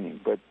in training.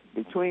 But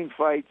between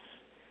fights,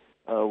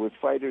 with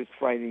fighters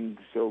fighting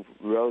so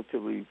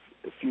relatively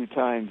a few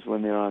times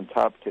when they're on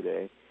top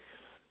today,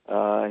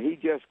 he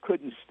just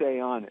couldn't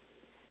stay on it.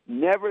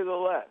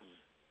 Nevertheless,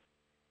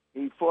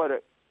 he fought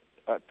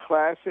a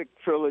classic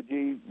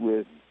trilogy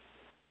with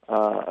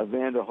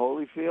Evander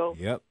Holyfield.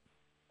 Yep.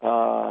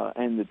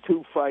 And the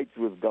two fights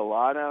with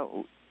Galata,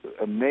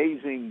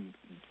 amazing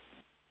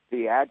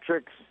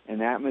theatrics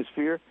and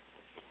atmosphere.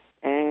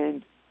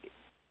 And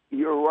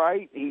you're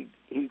right,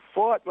 he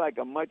fought like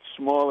a much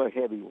smaller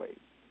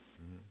heavyweight.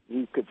 Mm-hmm.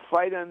 He could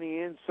fight on the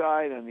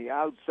inside, on the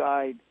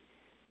outside.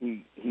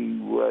 He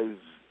was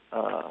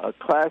a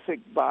classic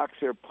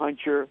boxer,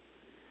 puncher.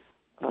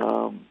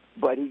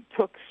 But he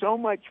took so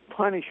much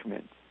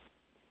punishment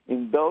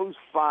in those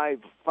 5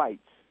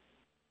 fights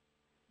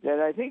that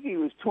I think he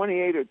was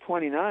 28 or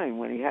 29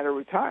 when he had to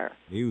retire.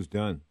 He was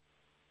done.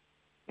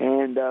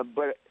 And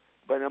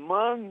but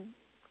among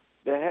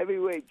the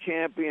heavyweight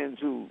champions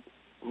who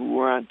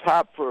were on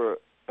top for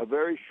a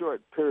very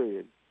short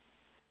period,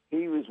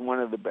 he was one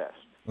of the best.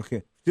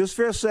 Okay. Just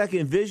for a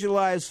second,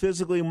 visualize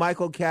physically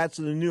Michael Katz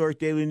in the New York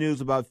Daily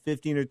News about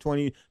 15 or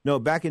 20, no,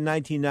 back in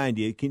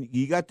 1990.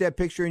 You got that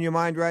picture in your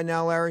mind right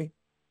now, Larry?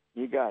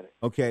 You got it.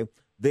 Okay.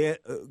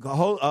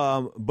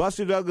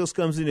 Buster Douglas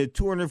comes in at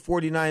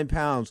 249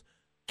 pounds.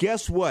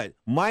 Guess what?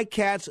 Mike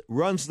Katz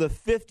runs the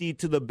 50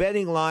 to the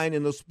betting line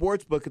in the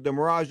sports book at the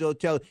Mirage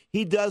Hotel.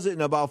 He does it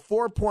in about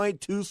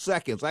 4.2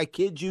 seconds. I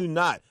kid you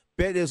not.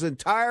 Bet his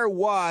entire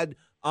wad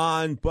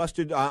on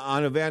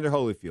Evander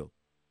Holyfield.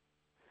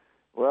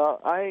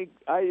 Well, I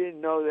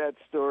didn't know that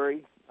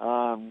story.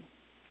 That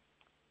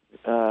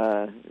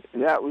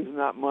was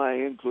not my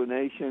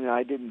inclination.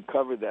 I didn't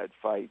cover that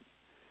fight,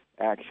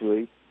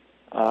 actually.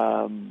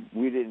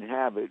 We didn't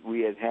have it.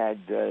 We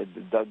had the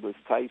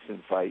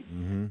Douglas-Tyson fight.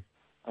 Mm-hmm.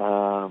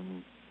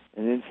 And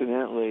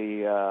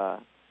incidentally,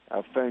 our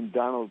friend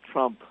Donald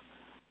Trump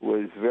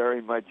was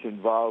very much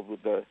involved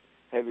with the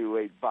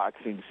heavyweight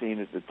boxing scene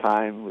at the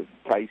time with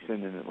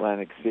Tyson in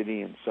Atlantic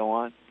City and so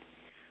on.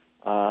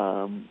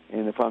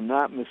 And if I'm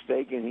not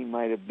mistaken, he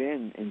might have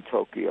been in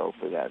Tokyo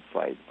for that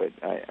fight, but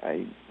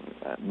I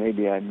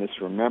maybe I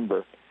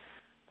misremember.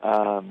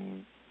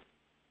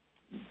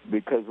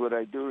 Because what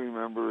I do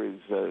remember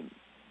is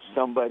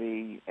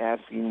somebody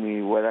asking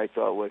me what I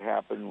thought would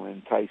happen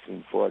when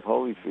Tyson fought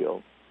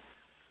Holyfield.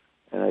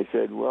 And I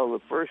said, well, the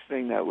first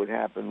thing that would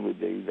happen would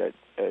be that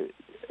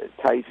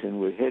Tyson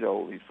would hit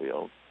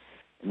Holyfield.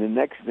 And the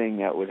next thing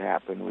that would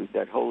happen was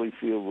that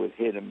Holyfield would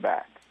hit him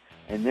back.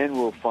 And then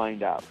we'll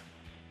find out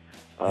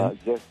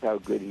just how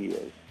good he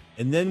is.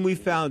 And then we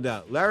found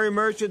out. Larry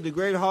Merchant, the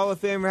great Hall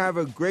of Famer, have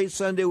a great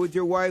Sunday with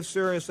your wife,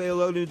 sir, and say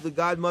hello to the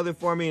godmother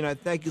for me. And I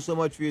thank you so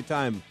much for your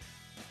time.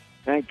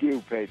 Thank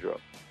you, Pedro.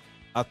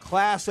 A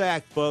class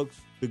act, folks.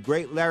 The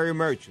great Larry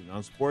Merchant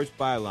on Sports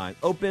Byline.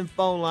 Open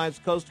phone lines,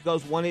 coast to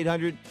coast,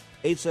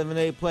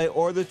 1-800-878-PLAY,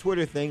 or the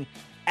Twitter thing,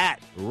 at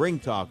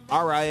Ringtalk,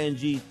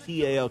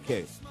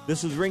 Ringtalk.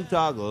 This is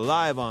Ringtalk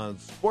live on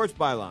Sports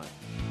Byline.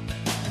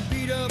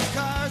 Beat up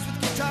cars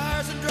with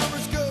guitars and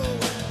drummers go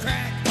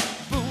crack,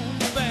 boom,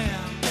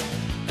 bam.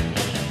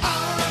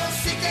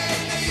 R-O-C-K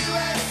in the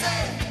USA.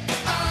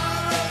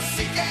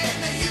 R-O-C-K in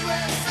the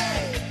USA.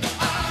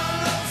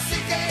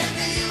 R-O-C-K in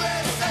the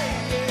USA.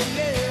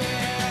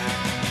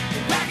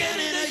 Yeah. Rockin'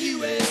 in the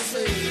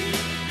USA.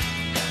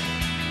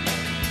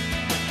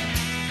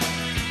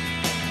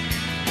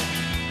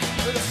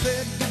 Well,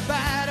 said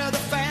goodbye to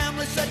the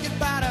family, said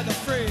goodbye to the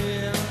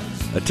friends.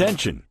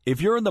 Attention!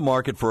 If you're in the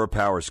market for a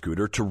power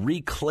scooter to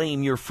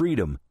reclaim your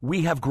freedom,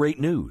 we have great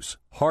news.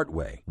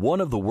 Hartway,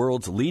 one of the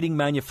world's leading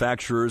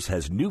manufacturers,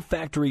 has new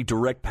factory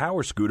direct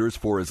power scooters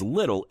for as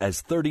little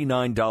as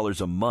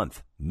 $39 a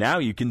month. Now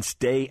you can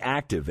stay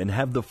active and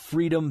have the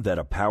freedom that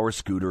a power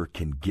scooter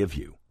can give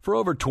you. For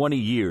over 20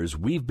 years,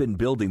 we've been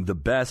building the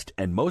best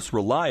and most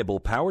reliable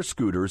power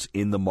scooters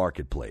in the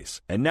marketplace.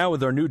 And now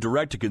with our new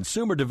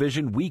direct-to-consumer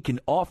division, we can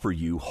offer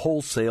you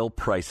wholesale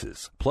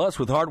prices. Plus,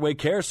 with Hartway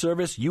Care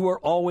Service, you are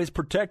always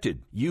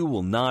protected. You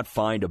will not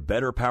find a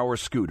better power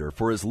scooter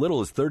for as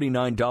little as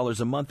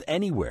 $39 a month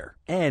anywhere.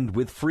 And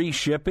with free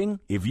shipping,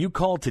 if you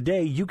call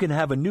today, you can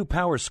have a new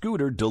power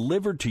scooter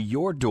delivered to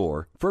your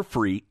door for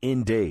free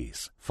in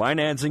days.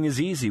 Financing is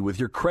easy with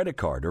your credit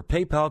card or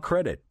PayPal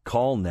credit.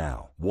 Call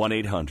now.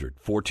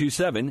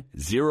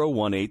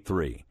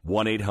 1-800-427-0183.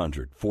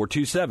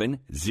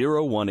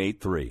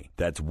 1-800-427-0183.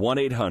 That's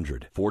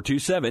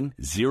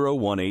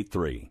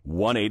 1-800-427-0183.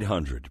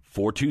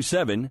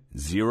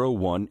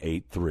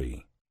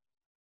 1-800-427-0183.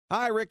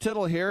 Hi, Rick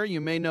Tittle here.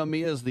 You may know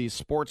me as the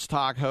sports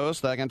talk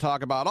host that can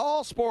talk about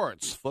all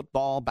sports: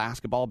 football,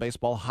 basketball,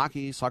 baseball,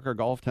 hockey, soccer,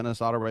 golf,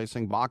 tennis, auto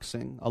racing,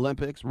 boxing,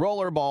 Olympics,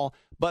 rollerball.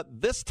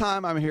 But this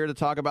time I'm here to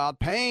talk about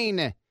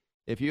pain.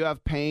 If you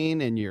have pain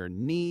in your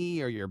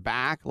knee or your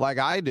back like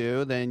I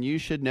do, then you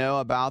should know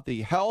about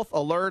the Health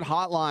Alert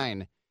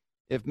Hotline.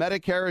 If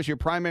Medicare is your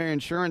primary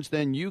insurance,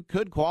 then you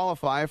could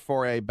qualify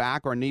for a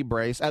back or knee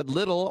brace at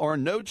little or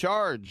no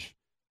charge.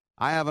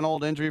 I have an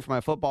old injury from my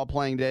football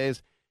playing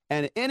days,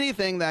 and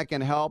anything that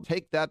can help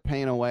take that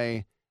pain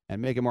away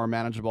and make it more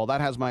manageable, that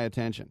has my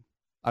attention.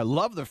 I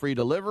love the free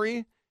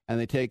delivery, and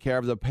they take care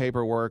of the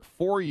paperwork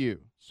for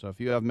you. So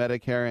if you have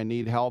Medicare and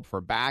need help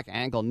for back,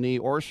 ankle, knee,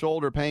 or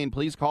shoulder pain,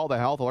 please call the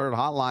Health Alert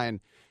Hotline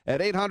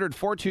at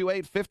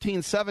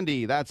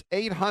 800-428-1570. That's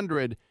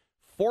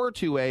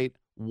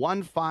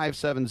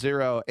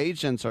 800-428-1570.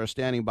 Agents are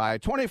standing by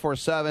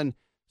 24/7,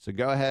 so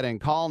go ahead and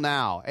call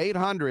now.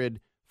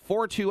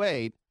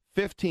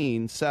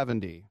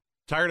 800-428-1570.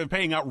 Tired of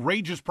paying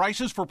outrageous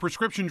prices for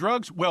prescription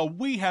drugs? Well,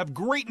 we have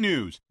great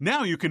news.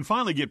 Now you can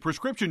finally get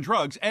prescription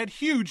drugs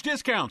at huge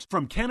discounts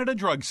from Canada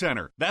Drug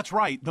Center. That's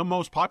right, the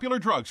most popular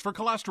drugs for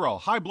cholesterol,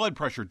 high blood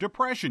pressure,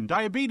 depression,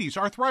 diabetes,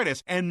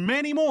 arthritis, and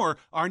many more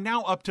are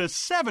now up to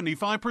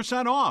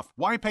 75% off.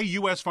 Why pay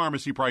U.S.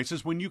 pharmacy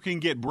prices when you can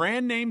get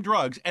brand name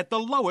drugs at the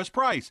lowest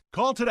price?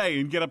 Call today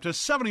and get up to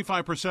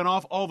 75%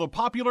 off all the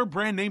popular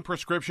brand name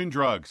prescription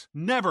drugs.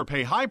 Never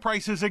pay high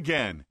prices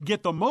again.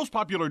 Get the most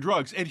popular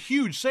drugs at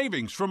huge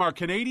savings from our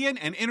Canadian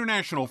and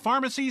international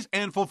pharmacies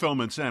and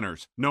fulfillment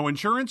centers. No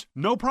insurance?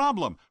 No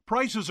problem.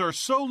 Prices are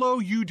so low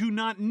you do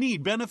not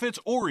need benefits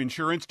or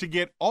insurance to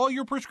get all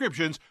your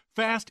prescriptions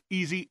fast,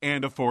 easy,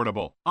 and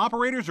affordable.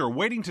 Operators are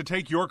waiting to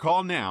take your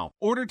call now.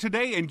 Order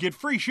today and get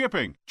free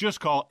shipping. Just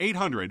call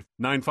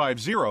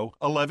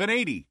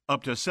 800-950-1180.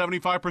 Up to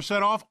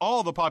 75% off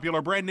all the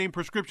popular brand name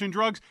prescription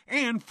drugs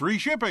and free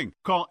shipping.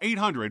 Call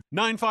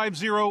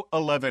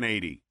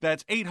 800-950-1180.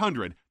 That's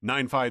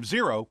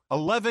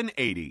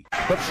 800-950-1180.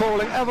 But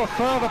falling ever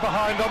further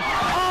behind them.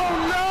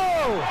 Oh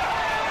no!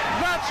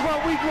 That's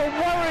what we were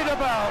worried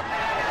about.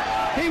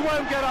 He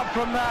won't get up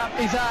from that.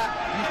 He's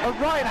at a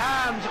right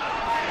hand.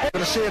 We're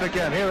going to see it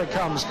again. Here it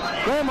comes.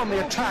 Graham on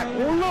the attack.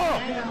 Oh,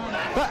 look!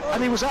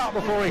 And he was out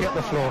before he hit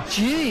the floor.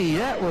 Gee,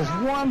 that was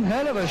one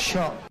hell of a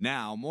shot.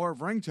 Now, more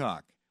of Ring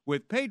Talk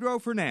with Pedro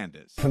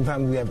Fernandez.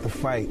 Sometimes we have to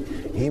fight.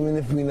 Even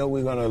if we know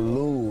we're going to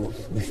lose,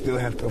 we still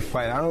have to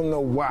fight. I don't know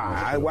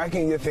why. Why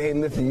can't you just say, hey,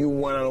 listen, you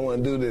won, I don't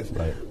want to do this.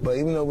 Right. But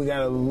even though we got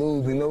to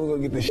lose, we know we're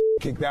going to get the shit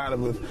kicked out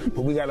of us,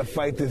 but we got to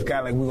fight this guy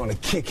like we're going to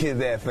kick his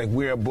ass like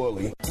we're a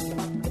bully.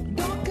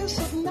 Darkest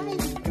of night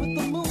with the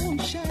moon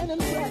shining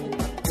bright.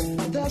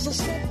 There's a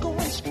set going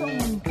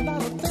strong, a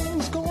lot of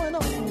things going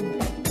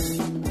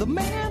on. The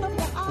man of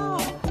the hour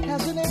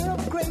has an air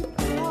of great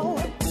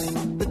power.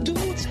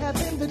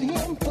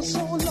 for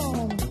so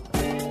long.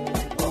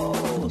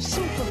 Oh,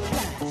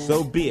 Superfly.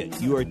 So be it.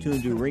 You are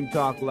tuned to Ring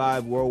Talk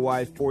Live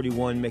worldwide,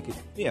 41 minutes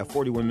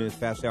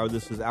past the hour.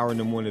 This is hour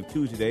number 1 of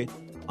 2 today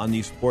on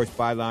the Sports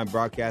Byline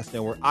Broadcast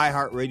Network,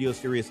 iHeartRadio,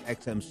 Sirius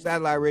XM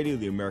Satellite Radio,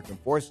 the American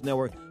Forces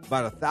Network,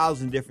 about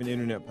 1,000 different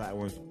internet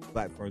platforms.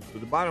 But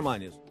the bottom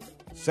line is,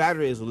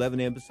 Saturday is 11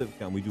 a.m. Pacific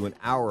time. We do an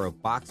hour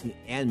of boxing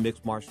and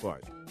mixed martial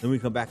arts. Then we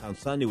come back on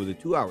Sunday with a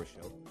 2-hour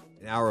show,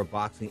 an hour of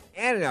boxing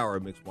and an hour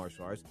of mixed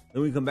martial arts.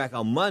 Then we come back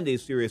on Monday,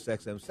 Sirius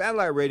XM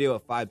Satellite Radio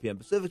at 5 p.m.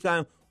 Pacific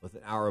time with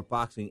an hour of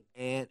boxing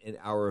and an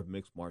hour of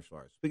mixed martial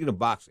arts. Speaking of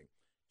boxing,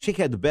 Chick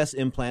had the best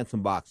implants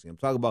in boxing. I'm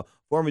talking about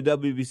former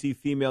WBC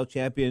female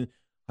champion,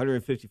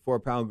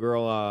 154-pound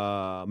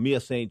girl,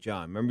 Mia St.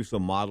 John. Remember, she's a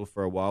model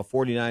for a while.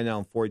 49 now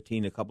and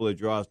 14, a couple of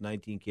draws,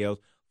 19 KOs.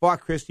 Fought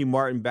Christy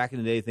Martin back in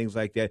the day, things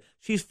like that.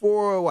 She's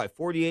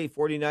 48,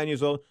 49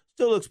 years old.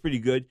 Still looks pretty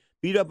good.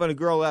 Beat up on a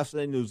girl last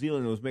night in New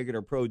Zealand and was making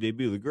her pro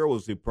debut. The girl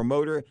was the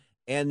promoter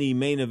and the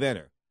main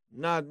eventer.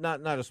 Not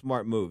a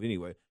smart move.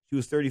 Anyway, she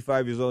was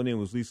 35 years old. Name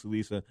was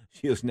Lisa.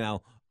 She is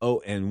now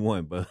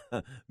 0-1.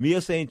 But Mia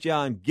St.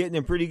 John getting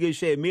in pretty good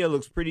shape. Mia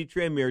looks pretty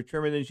trim here,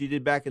 trimmer than she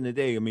did back in the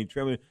day. I mean,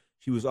 trimmer.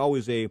 She was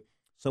always a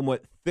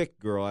somewhat thick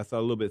girl. I thought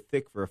a little bit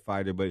thick for a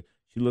fighter, but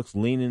she looks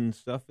lean and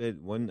stuff at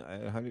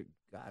 100.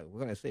 God,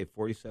 what can I say?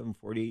 47,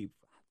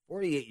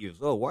 48 years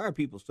old. Why are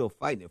people still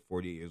fighting at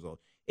 48 years old?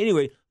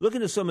 Anyway,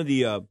 looking at some of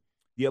the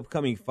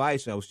upcoming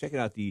fights, and I was checking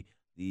out the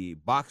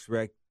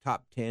BoxRec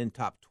top 10,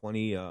 top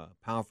 20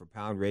 pound for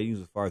pound ratings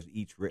as far as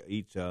each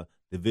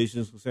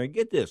division is concerned.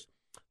 Get this: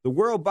 the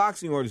World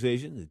Boxing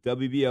Organization, the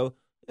WBO,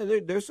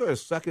 they're sort of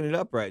sucking it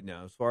up right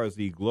now as far as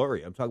the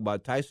glory. I'm talking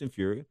about Tyson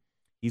Fury.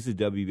 He's a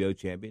WBO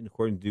champion,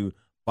 according to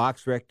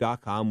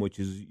BoxRec.com, which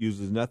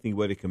uses nothing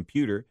but a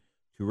computer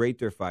to rate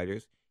their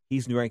fighters.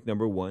 He's ranked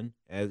number 1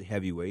 as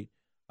heavyweight.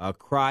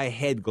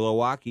 Cryhead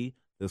Glowacki,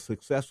 the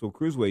successful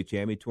cruiserweight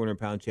champion,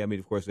 200-pound champion,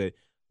 of course, that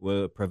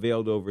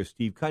prevailed over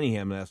Steve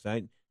Cunningham last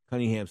night.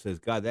 Cunningham says,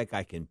 God, that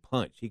guy can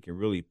punch. He can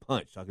really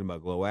punch, talking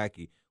about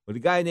Glowacki. With a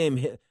guy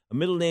named, a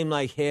middle name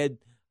like Head,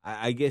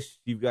 I guess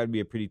you've got to be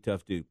a pretty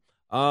tough dude.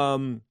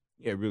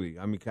 Yeah, really.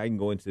 I mean, I can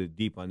go into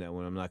deep on that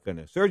one. I'm not going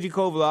to. Sergey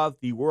Kovalev,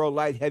 the world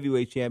light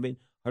heavyweight champion,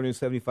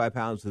 175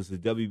 pounds, is the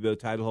WBO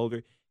title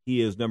holder.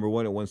 He is number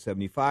 1 at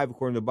 175,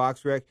 according to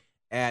BoxRec.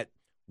 At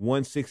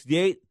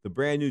 168, the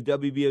brand-new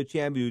WBO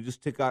champion who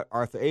just took out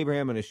Arthur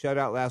Abraham in a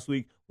shutout last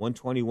week,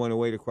 121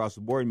 away across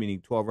the board, meaning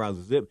 12 rounds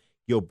of zip.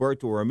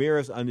 Gilberto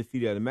Ramirez,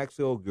 undefeated out of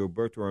Mexico.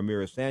 Gilberto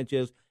Ramirez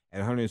Sanchez at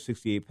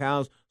 168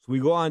 pounds. So we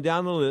go on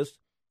down the list.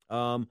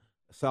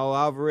 Saul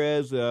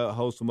Alvarez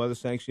holds some other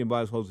sanctioning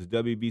bodies, holds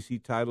the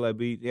WBC title, I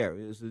believe. Yeah,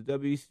 it's the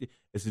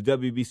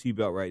WBC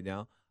belt right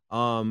now.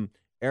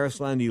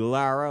 Arislandi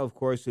Lara, of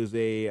course, is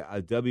a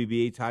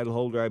WBA title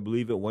holder, I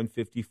believe, at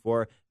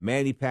 154.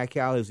 Manny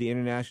Pacquiao has the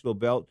international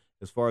belt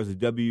as far as the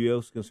WBO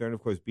is concerned,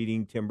 of course,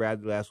 beating Tim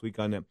Bradley last week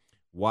on a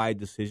wide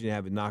decision,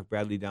 having knocked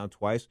Bradley down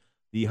twice.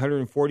 The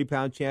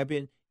 140-pound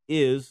champion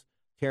is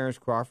Terrence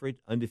Crawford,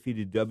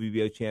 undefeated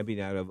WBO champion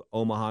out of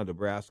Omaha,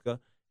 Nebraska.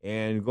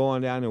 And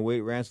going down in weight,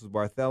 Rances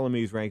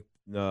Bartholomew is ranked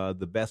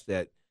the best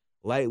at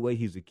lightweight.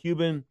 He's a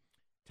Cuban.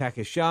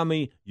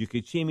 Takashami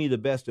Yukichimi, the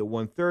best at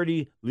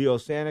 130. Leo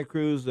Santa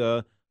Cruz,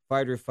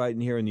 fighter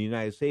fighting here in the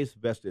United States, the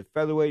best at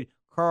featherweight.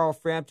 Carl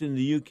Frampton,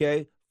 the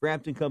UK.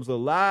 Frampton comes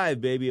alive,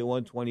 baby, at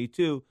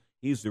 122.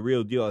 He's the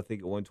real deal, I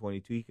think, at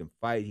 122. He can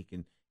fight.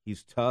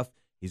 He's tough.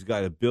 He's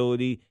got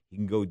ability. He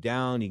can go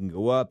down. He can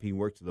go up. He can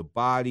work to the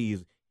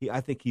body. I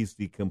think he's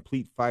the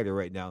complete fighter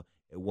right now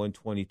at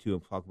 122.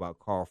 I'm talking about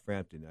Carl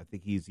Frampton. I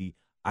think he's the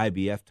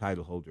IBF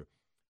title holder.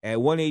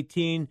 At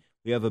 118,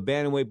 we have a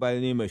bantamweight by the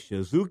name of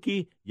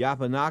Shizuki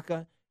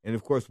Yamanaka. And,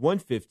 of course,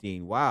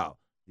 115, wow,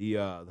 the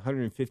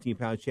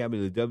 115-pound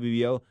champion of the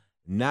WBO,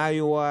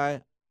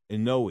 Naoya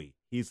Inoue.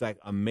 He's, like,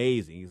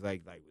 amazing. He's,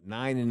 like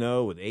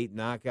 9-0 with 8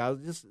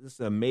 knockouts. Just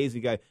an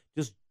amazing guy.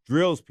 Just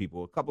drills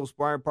people. A couple of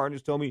sparring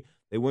partners told me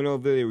they went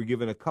over there. They were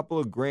given a couple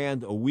of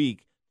grand a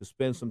week to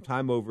spend some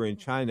time over in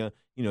China,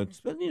 to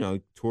spend,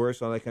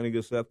 tourists, all that kind of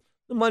good stuff.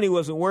 The money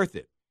wasn't worth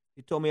it.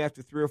 He told me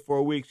after 3 or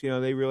 4 weeks,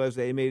 they realized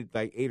they made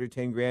like 8 or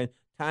 10 grand.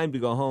 Time to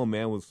go home,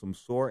 man, with some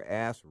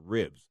sore-ass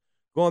ribs.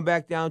 Going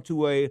back down to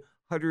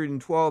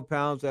 112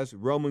 pounds, that's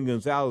Roman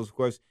Gonzalez, of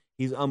course.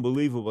 He's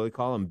unbelievable. They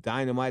call him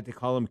Dynamite. They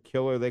call him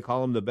Killer. They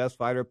call him the best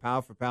fighter,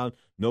 pound for pound.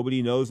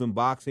 Nobody knows in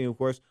boxing, of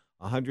course.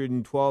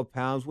 112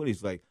 pounds.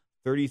 He's like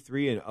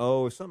 33-0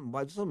 or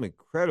something. Some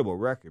incredible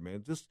record,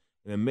 man. Just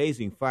an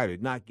amazing fighter.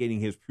 Not getting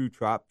his true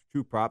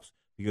props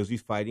because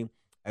he's fighting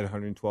at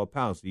 112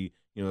 pounds, the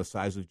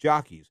size of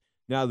jockeys.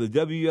 Now, the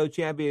WBO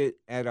champion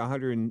at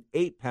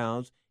 108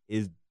 pounds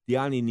is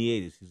Deani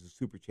Nietes. He's a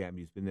super champion.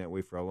 He's been that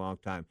way for a long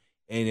time.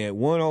 And at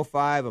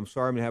 105, I'm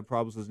sorry I'm going to have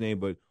problems with his name,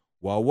 but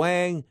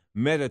Wawang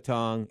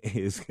Metatong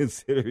is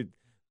considered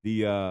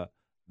the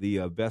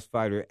best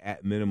fighter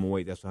at minimum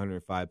weight. That's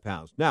 105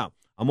 pounds. Now,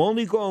 I'm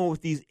only going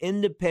with these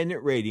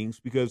independent ratings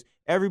because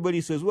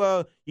everybody says,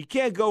 well, you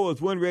can't go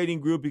with one rating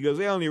group because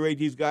they only rate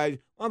these guys.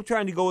 Well, I'm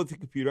trying to go with the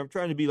computer. I'm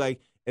trying to be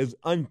like as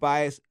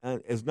unbiased,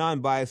 as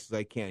non-biased as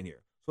I can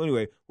here. So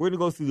anyway, we're going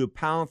to go through the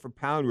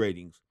pound-for-pound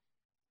ratings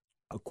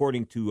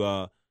according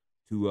to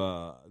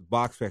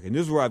BoxRec. And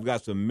this is where I've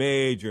got some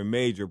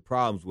major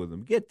problems with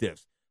them. Get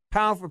this.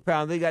 Pound for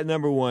pound, they got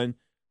number one,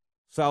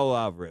 Saul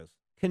Alvarez.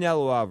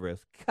 Canelo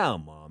Alvarez.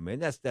 Come on, man.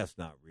 That's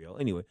not real.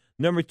 Anyway,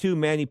 number two,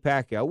 Manny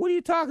Pacquiao. What are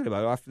you talking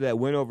about? After that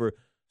win over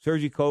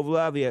Sergey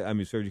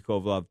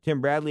Kovalev,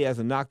 Tim Bradley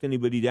hasn't knocked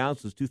anybody down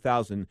since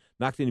 2000,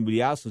 knocked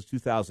anybody out since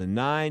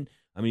 2009.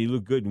 I mean, he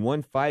looked good in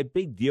one fight.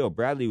 Big deal.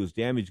 Bradley was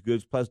damaged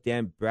goods. Plus,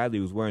 Bradley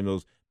was wearing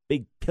those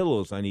big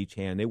pillows on each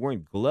hand. They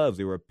weren't gloves.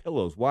 They were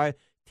pillows. Why?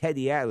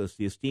 Teddy Atlas,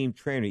 the esteemed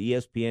trainer,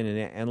 ESPN and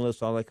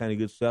analyst, all that kind of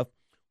good stuff,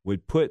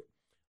 would put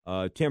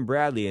Tim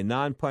Bradley, a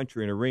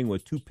non-puncher, in a ring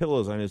with two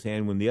pillows on his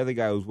hand when the other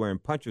guy was wearing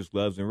puncher's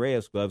gloves and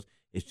Reyes gloves.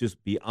 It's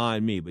just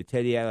beyond me. But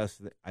Teddy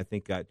Atlas, I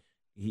think,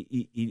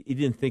 he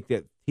didn't think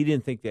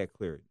that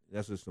clear.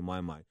 That's just in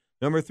my mind.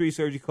 Number three,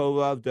 Sergey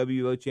Kovalev,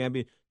 WBO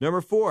champion.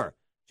 Number four,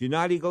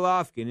 Gennady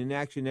Golovkin in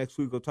action next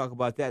week. We'll talk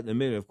about that in a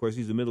minute. Of course,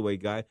 he's a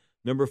middleweight guy.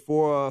 Number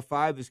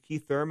 5 is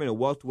Keith Thurman, a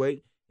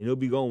welterweight, and he'll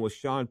be going with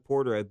Sean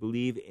Porter, I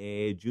believe,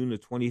 June the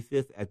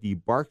 25th at the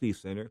Barclays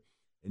Center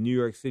in New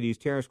York City.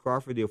 Terrence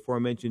Crawford, the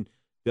aforementioned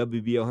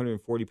WBO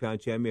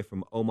 140-pound champion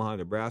from Omaha,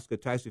 Nebraska.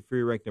 Tyson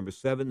Fury, ranked number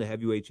 7, the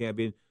heavyweight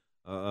champion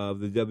of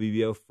the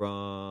WBO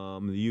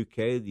from the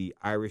UK, the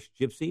Irish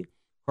Gypsy.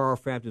 Carl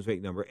Frampton's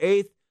ranked number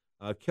 8.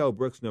 Kell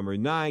Brooks, number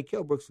 9.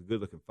 Kell Brooks is a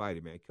good-looking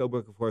fighter, man. Kell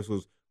Brooks, of course,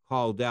 was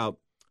called out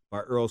by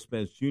Earl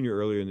Spence Jr.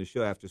 earlier in the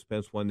show after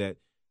Spence won that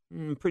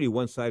pretty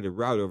one-sided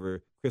rout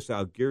over Chris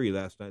Algieri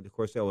last night. Of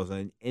course, that was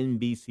on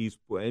NBC,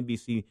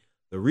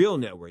 the real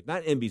network,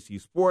 not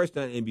NBC Sports,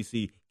 not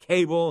NBC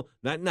Cable,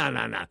 not.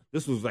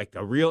 This was like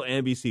the real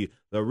NBC,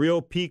 the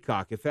real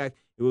Peacock. In fact,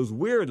 it was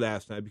weird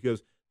last night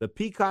because the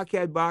Peacock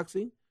had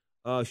boxing,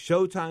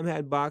 Showtime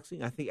had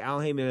boxing. I think Al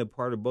Heyman had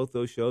part of both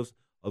those shows,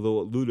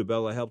 although Lou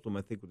DiBella helped him,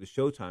 I think, with the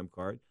Showtime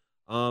card.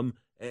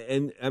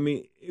 And I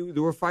mean,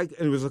 there was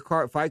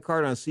a fight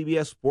card on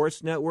CBS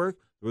Sports Network.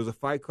 There was a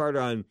fight card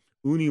on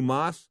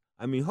Unimas.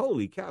 I mean,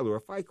 holy cow, there were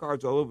fight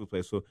cards all over the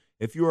place. So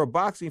if you were a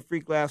boxing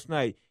freak last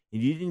night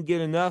and you didn't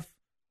get enough,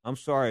 I'm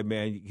sorry,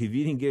 man. If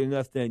you didn't get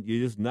enough, then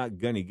you're just not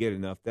going to get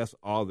enough. That's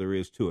all there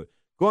is to it.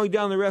 Going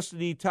down the rest of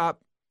the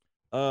top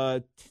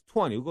 20,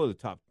 we'll go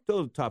to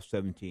the top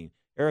 17.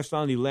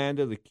 Aristotle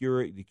Landa, the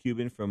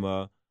Cuban from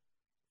at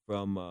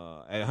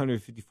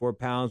 154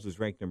 pounds, was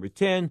ranked number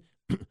 10.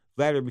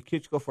 Vladimir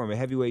Klitschko, former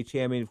heavyweight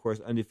champion, of course,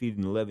 undefeated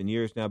in 11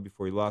 years now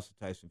before he lost to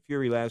Tyson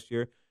Fury last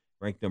year,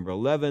 ranked number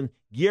 11.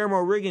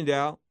 Guillermo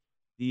Rigondeaux,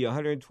 the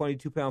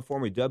 122-pound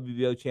former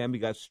WBO champion,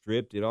 got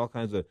stripped, did all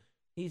kinds of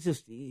 –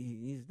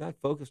 he's not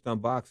focused on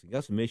boxing.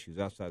 Got some issues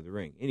outside the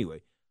ring.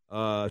 Anyway,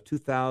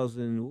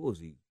 2000 – what was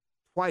he?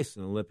 Twice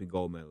an Olympic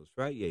gold medalist,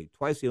 right? Yeah,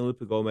 twice the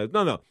Olympic gold medalist.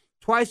 No.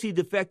 Twice he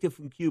defected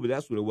from Cuba.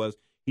 That's what it was.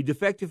 He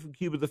defected from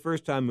Cuba the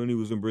first time when he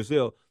was in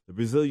Brazil. The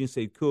Brazilians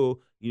said,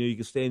 cool, you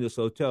can stay in this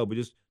hotel, but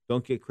just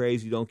don't get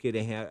crazy, don't get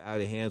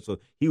out of hand. So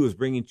he was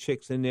bringing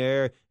chicks in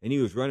there, and he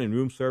was running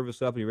room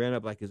service up, and he ran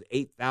up like his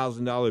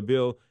 $8,000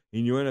 bill.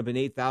 And you ran up an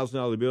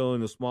 $8,000 bill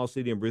in a small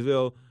city in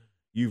Brazil,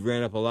 you've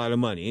ran up a lot of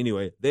money.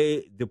 Anyway,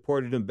 they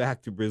deported him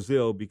back to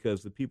Brazil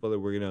because the people that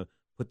were going to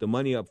put the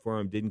money up for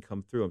him didn't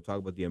come through. I'm talking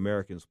about the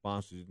American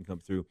sponsors didn't come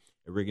through.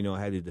 And Rigondeaux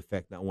had to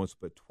defect not once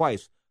but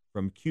twice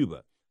from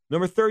Cuba.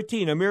 Number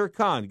 13, Amir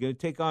Khan, going to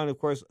take on, of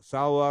course,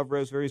 Saul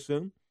Alvarez very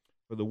soon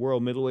for the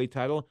world middleweight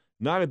title.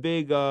 Not a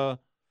big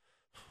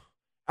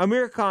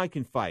Amir Khan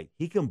can fight.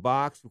 He can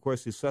box. Of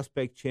course, his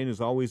suspect chin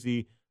is always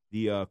the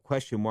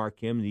question mark,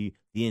 the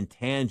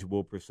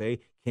intangible, per se.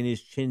 Can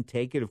his chin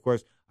take it? Of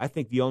course, I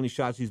think the only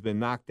shots he's been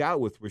knocked out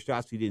with were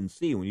shots he didn't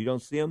see. When you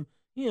don't see him,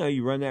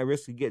 you run that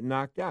risk of getting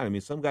knocked out. I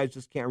mean, some guys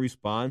just can't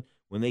respond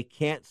when they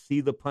can't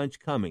see the punch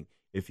coming.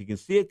 If you can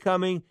see it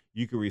coming,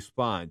 you can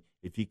respond.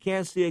 If you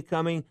can't see it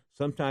coming,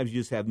 sometimes you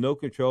just have no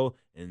control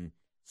and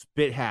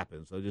spit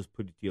happens. I'll just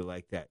put it to you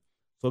like that.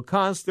 So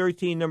Khan's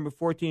 13, number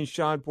 14,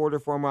 Sean Porter,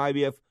 former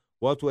IBF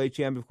welterweight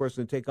champion, of course,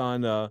 going to take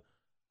on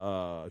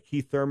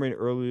Keith Thurman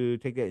earlier.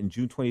 Take that in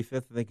June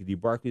 25th, I think, at the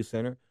Barclays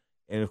Center.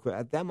 And of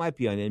course, that might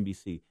be on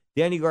NBC.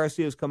 Danny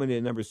Garcia is coming in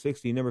at number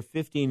 16. Number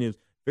 15 is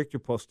Victor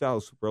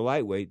Postol, super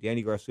lightweight.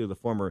 Danny Garcia, the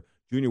former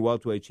junior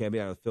welterweight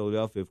champion out of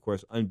Philadelphia, of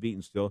course,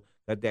 unbeaten still.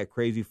 Got that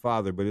crazy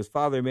father. But his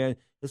father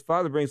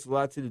brings a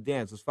lot to the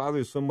dance. His father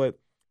is somewhat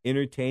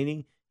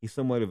entertaining. He's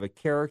somewhat of a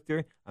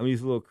character. I mean,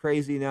 he's a little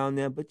crazy now and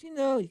then. But, you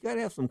got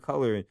to have some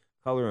color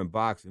in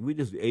boxing. We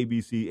just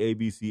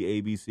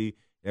ABC.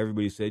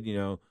 Everybody said,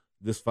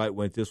 this fight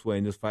went this way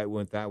and this fight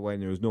went that way,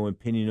 and there was no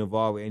opinion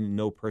involved and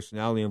no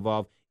personality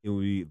involved. It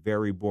would be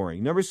very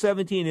boring. Number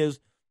 17 is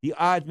the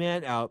odd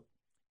man out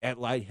at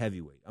light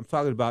heavyweight. I'm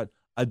talking about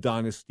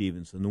Adonis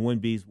Stevenson,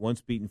 the once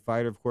beaten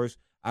fighter, of course,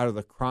 out of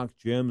the Kronk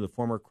Gym, the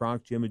former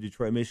Kronk Gym in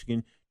Detroit,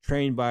 Michigan,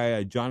 trained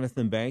by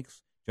Jonathan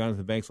Banks.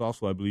 Jonathan Banks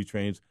also, I believe,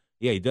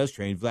 he does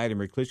train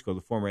Vladimir Klitschko,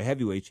 the former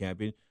heavyweight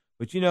champion.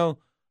 But,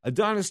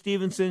 Adonis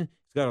Stevenson,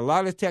 he's got a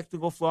lot of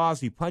technical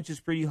flaws. He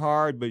punches pretty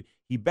hard, but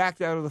He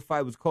backed out of the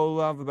fight with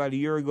Kovalev about a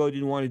year ago.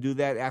 Didn't want to do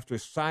that after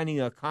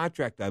signing a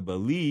contract, I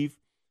believe.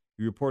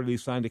 He reportedly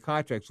signed a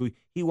contract, so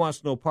he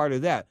wants no part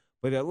of that.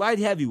 But at light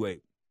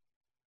heavyweight,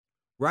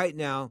 right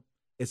now,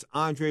 it's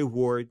Andre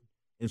Ward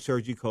and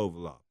Sergey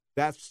Kovalev.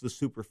 That's the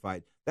super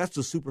fight. That's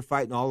the super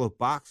fight in all of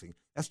boxing.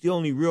 That's the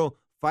only real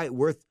fight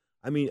worth,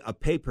 a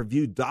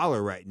pay-per-view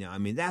dollar right now.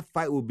 That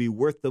fight will be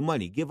worth the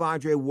money. Give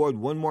Andre Ward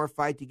one more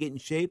fight to get in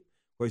shape.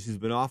 Of course, he's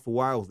been off a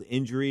while with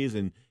injuries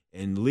and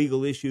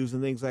legal issues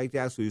and things like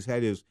that, so he's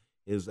had his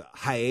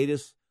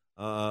hiatus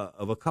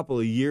of a couple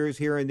of years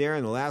here and there.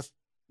 In the last,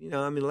 the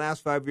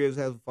last 5 years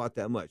hasn't fought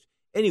that much.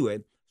 Anyway,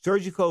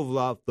 Sergey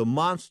Kovalev, the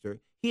monster,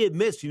 he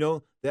admits,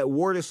 that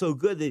Ward is so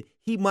good that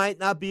he might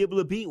not be able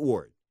to beat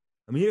Ward.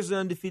 Here's an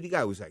undefeated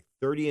guy who was like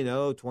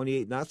 30-0,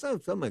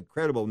 28-0, something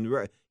incredible.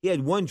 He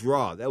had one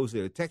draw. That was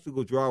it, a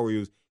technical draw where he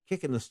was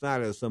kicking the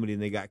snot out of somebody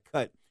and they got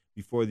cut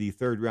before the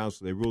third round,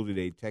 so they ruled it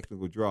a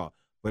technical draw.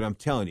 But I'm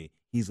telling you,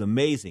 he's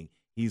amazing.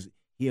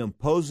 He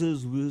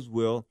imposes his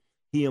will.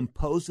 He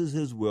imposes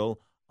his will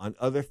on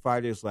other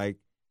fighters like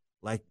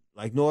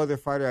no other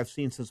fighter I've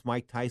seen since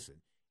Mike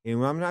Tyson.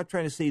 And I'm not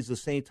trying to say he's the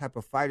same type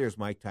of fighter as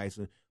Mike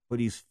Tyson, but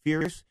he's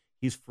fierce,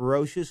 he's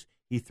ferocious,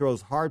 he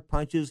throws hard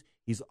punches,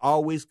 he's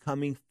always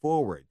coming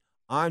forward.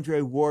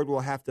 Andre Ward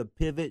will have to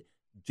pivot,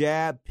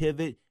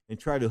 and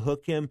try to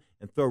hook him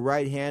and throw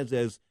right hands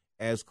as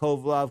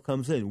Kovalev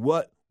comes in.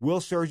 What will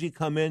Sergey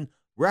come in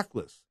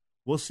reckless?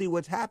 We'll see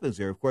what happens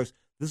there. Of course,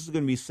 this is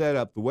going to be set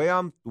up the way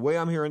I'm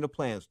hearing the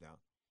plans now.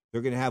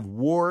 They're going to have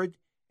Ward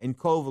and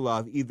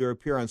Kovalev either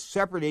appear on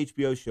separate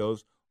HBO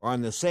shows or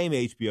on the same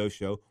HBO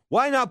show.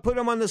 Why not put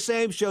them on the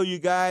same show, you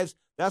guys?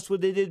 That's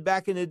what they did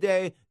back in the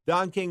day.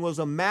 Don King was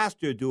a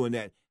master doing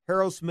that.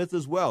 Harold Smith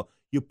as well.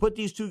 You put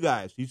these two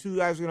guys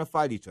are going to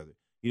fight each other.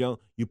 You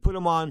put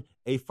them on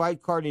a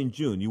fight card in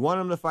June. You want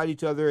them to fight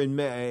each other in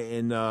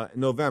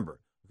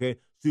November. Okay,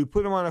 so you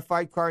put them on a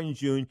fight card in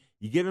June.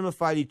 You get them to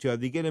fight each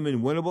other. You get them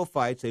in winnable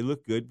fights. They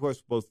look good. Of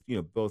course, both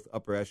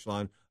upper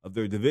echelon of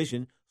their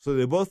division. So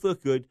they both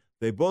look good.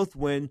 They both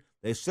win.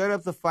 They set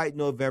up the fight in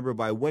November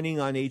by winning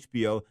on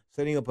HBO,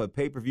 setting up a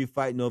pay-per-view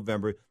fight in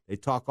November. They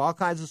talk all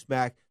kinds of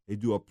smack. They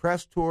do a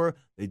press tour.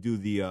 They do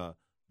the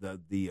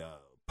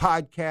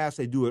podcast.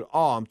 They do it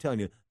all. I'm telling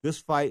you, this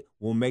fight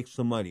will make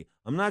some money.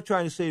 I'm not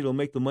trying to say it'll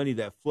make the money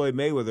that Floyd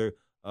Mayweather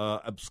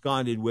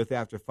absconded with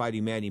after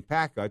fighting Manny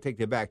Pacquiao. I take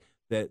that back.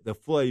 That the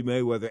Floyd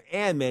Mayweather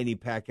and Manny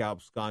Pacquiao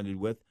absconded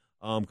with,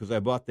 because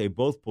I thought they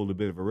both pulled a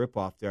bit of a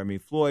ripoff there.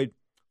 Floyd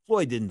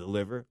didn't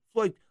deliver.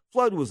 Floyd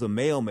was a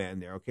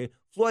mailman there, okay?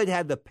 Floyd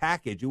had the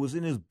package. It was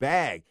in his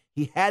bag.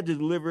 He had to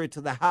deliver it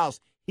to the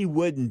house. He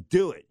wouldn't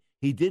do it.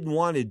 He didn't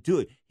want to do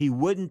it. He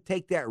wouldn't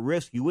take that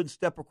risk. He wouldn't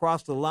step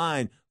across the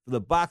line for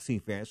the boxing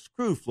fans.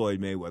 Screw Floyd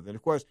Mayweather. And,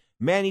 of course,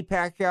 Manny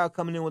Pacquiao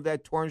coming in with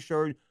that torn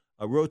shoulder,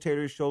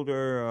 rotator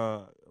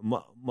shoulder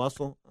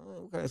muscle.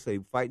 What can I say?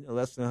 Fighting at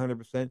less than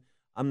 100%.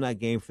 I'm not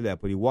game for that.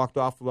 But he walked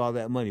off with all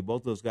that money.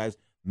 Both those guys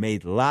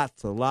made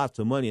lots and lots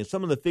of money. And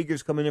some of the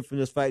figures coming in from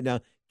this fight now,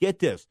 get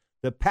this.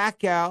 The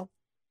Pacquiao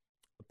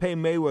Pay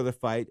Mayweather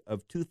fight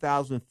of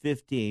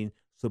 2015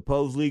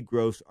 supposedly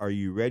grossed, are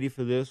you ready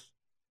for this?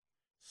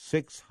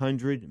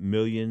 $600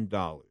 million.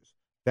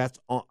 That's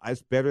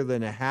better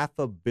than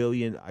 $500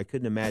 million. I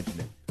couldn't imagine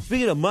it.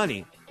 Speaking of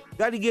money,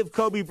 got to give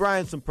Kobe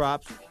Bryant some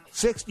props.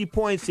 60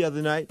 points the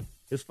other night.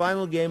 His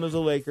final game as a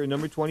Laker,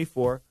 number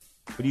 24.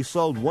 But he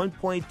sold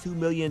 $1.2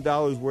 million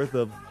worth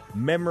of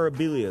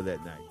memorabilia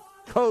that night.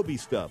 Kobe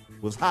stuff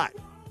was hot,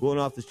 going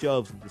off the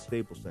shelves at the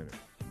Staples Center.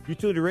 You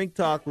tune to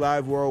Ringtalk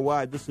live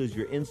worldwide. This is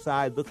your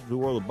inside look at the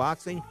world of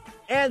boxing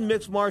and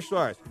mixed martial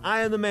arts.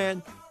 I am the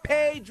man,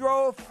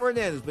 Pedro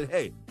Fernandez. But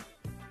hey,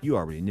 you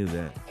already knew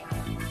that.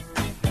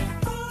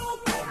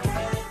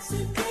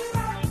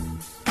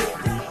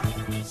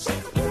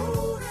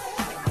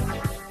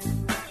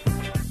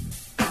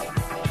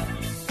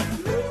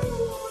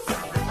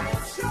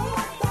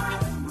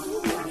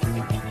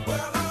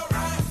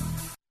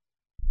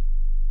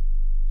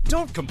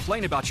 Don't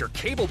complain about your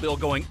cable bill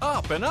going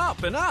up and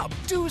up and up.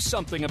 Do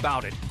something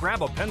about it.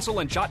 Grab a pencil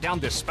and jot down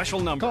this special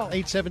number. Call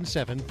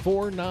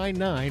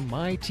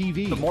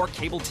 877-499-MY-TV. The more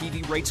cable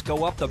TV rates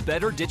go up, the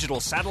better digital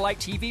satellite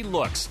TV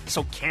looks.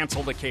 So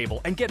cancel the cable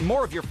and get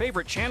more of your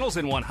favorite channels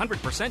in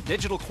 100%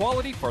 digital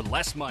quality for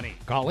less money.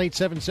 Call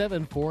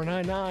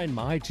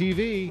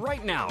 877-499-MY-TV.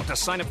 Right now to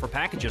sign up for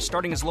packages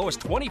starting as low as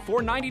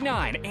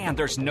 $24.99, and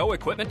there's no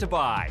equipment to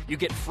buy. You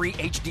get free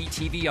HD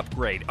TV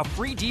upgrade, a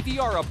free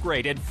DVR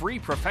upgrade, and free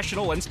professional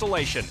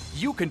installation.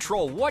 You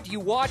control what you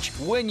watch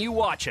when you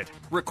watch it.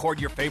 Record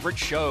your favorite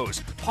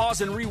shows.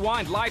 Pause and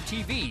rewind live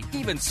TV.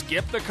 Even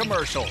skip the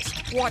commercials.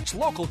 Watch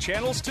local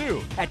channels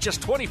too. At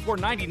just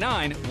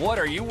 $24.99, what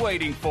are you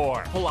waiting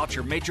for? Pull out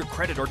your major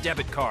credit or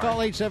debit card. Call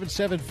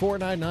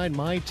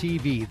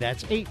 877-499-MY-TV.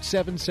 That's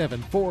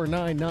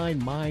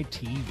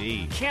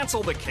 877-499-MY-TV.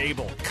 Cancel the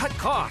cable. Cut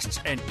costs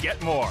and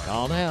get more.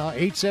 Call now.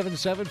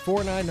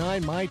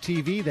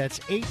 877-499-MY-TV. That's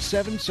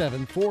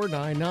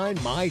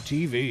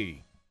 877-499-MY-TV.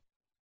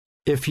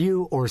 If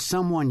you or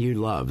someone you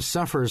love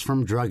suffers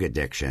from drug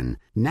addiction,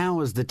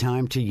 now is the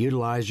time to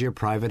utilize your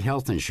private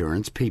health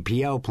insurance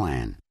PPO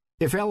plan.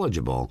 If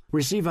eligible,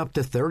 receive up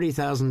to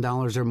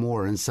 $30,000 or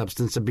more in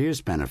substance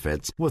abuse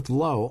benefits with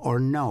low or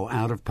no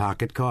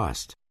out-of-pocket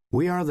cost.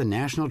 We are the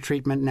National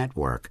Treatment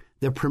Network,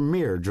 the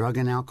premier drug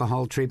and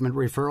alcohol treatment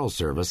referral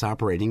service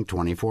operating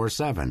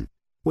 24/7.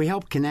 We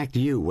help connect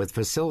you with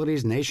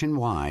facilities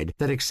nationwide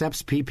that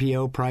accepts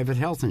PPO private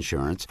health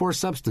insurance for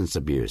substance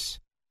abuse.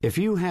 If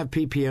you have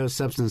PPO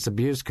substance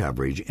abuse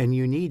coverage and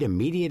you need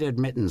immediate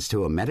admittance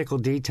to a medical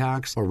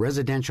detox or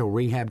residential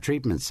rehab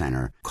treatment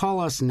center, call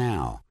us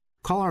now.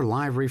 Call our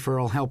live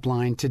referral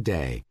helpline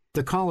today.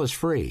 The call is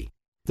free.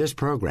 This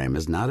program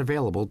is not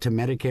available to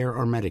Medicare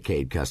or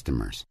Medicaid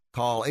customers.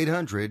 Call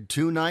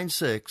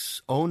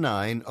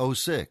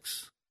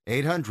 800-296-0906.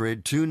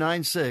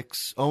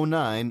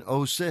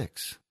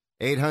 800-296-0906.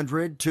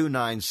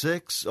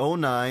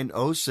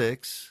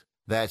 800-296-0906.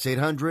 That's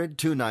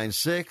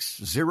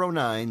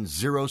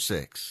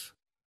 800-296-0906.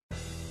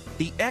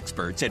 The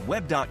experts at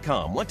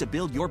Web.com want to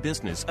build your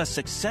business a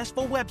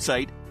successful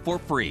website for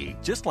free,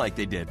 just like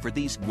they did for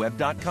these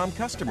Web.com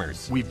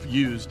customers. We've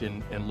used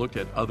and looked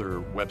at other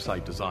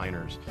website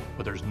designers,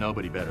 but there's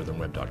nobody better than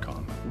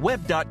Web.com.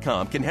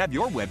 Web.com can have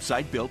your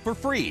website built for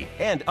free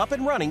and up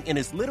and running in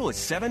as little as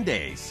 7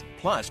 days.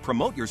 Plus,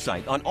 promote your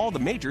site on all the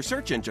major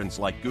search engines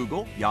like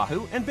Google,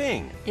 Yahoo, and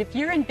Bing. If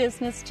you're in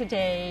business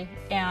today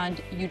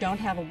and you don't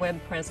have a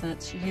web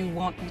presence, you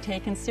won't be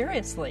taken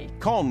seriously.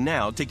 Call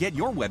now to get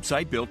your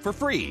website built for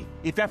free.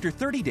 If after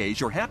 30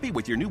 days you're happy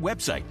with your new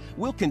website,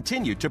 we'll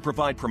continue to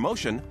provide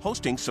promotion,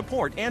 hosting,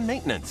 support, and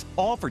maintenance,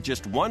 all for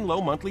just one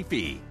low monthly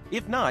fee.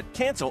 If not,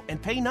 cancel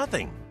and pay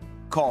nothing.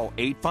 Call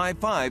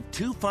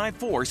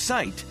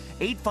 855-254-SITE,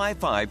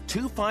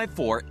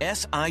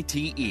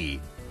 855-254-SITE.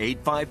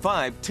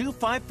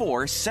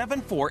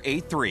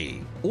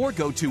 855-254-7483 or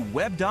go to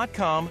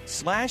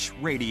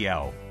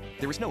web.com/radio.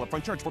 There is no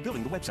upfront charge for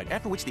building the website,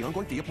 after which the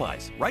ongoing fee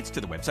applies. Rights to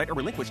the website are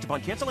relinquished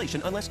upon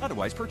cancellation unless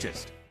otherwise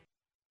purchased.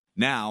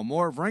 Now,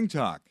 more of Ring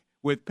Talk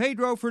with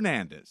Pedro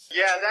Fernandez.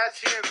 Yeah,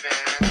 that's him, man.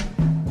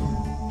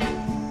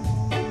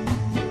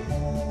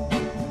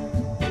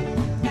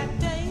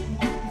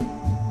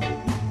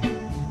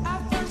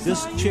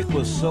 This chick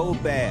was so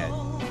bad.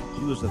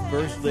 She was the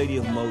first lady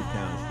of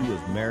Motown. She was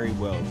Mary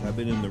Wells. I've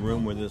been in the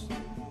room where this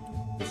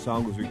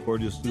song was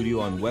recorded in the studio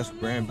on West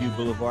Grandview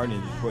Boulevard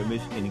in Detroit,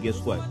 Michigan. And guess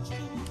what?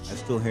 I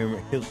still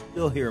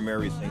hear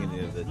Mary singing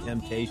it. The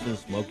Temptations,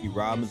 Smokey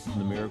Robinson,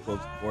 The Miracles,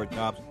 the Four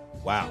Tops.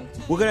 Wow.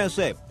 What can I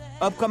say?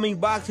 Upcoming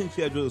boxing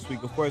schedule this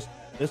week, of course.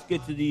 Let's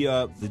get to the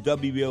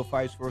WBO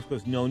fights first. Of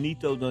course,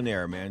 Nonito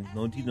Donaire, man.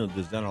 Nonito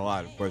has done a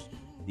lot. Of course,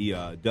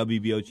 the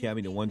WBO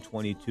champion at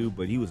 122,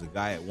 but he was a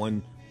guy at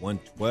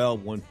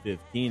 112,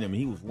 115. I mean,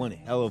 he was one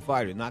hell of a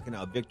fighter, knocking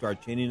out Victor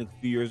Archenian a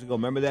few years ago.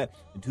 Remember that?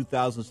 In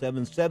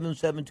 2007,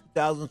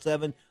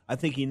 2007. I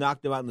think he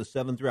knocked him out in the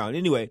 7th round.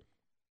 Anyway,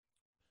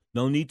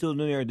 Nonito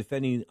Donaire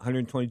defending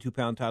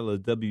 122-pound title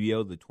of the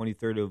WBO the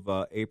 23rd of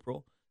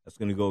April. That's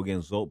going to go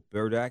against Zolt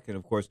Berdak. And,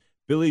 of course,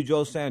 Billy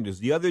Joe Sanders,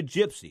 the other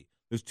gypsy.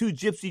 There's two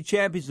gypsy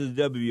champions of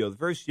the WBO. The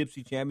first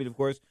gypsy champion, of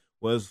course,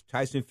 was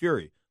Tyson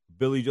Fury.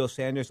 Billy Joe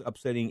Sanders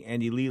upsetting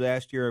Andy Lee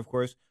last year, of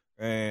course,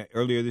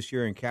 earlier this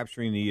year, and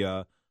capturing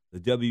the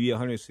WBO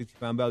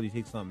 160-pound belt. He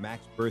takes on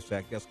Max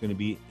Bursak. That's going to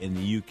be in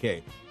the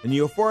UK. And the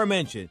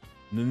aforementioned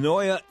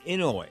Naoya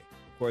Inoue,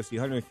 of course, the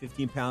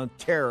 115-pound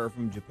terror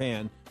from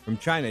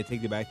China, I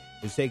take it back,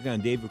 is taking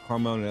on David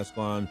Carmona. That's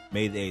going on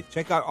May the 8th.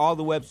 Check out all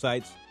the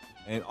websites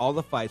and all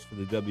the fights for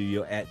the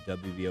WBO at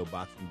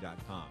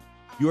WBOboxing.com.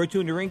 You are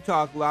tuned to Ring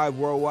Talk live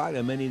worldwide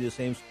on many of the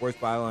same Sports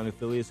Byline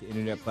affiliates and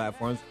internet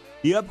platforms.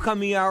 The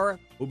upcoming hour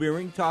will be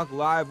Ring Talk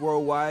live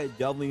worldwide,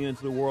 delving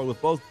into the world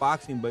of both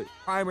boxing, but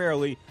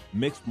primarily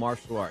mixed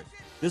martial arts.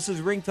 This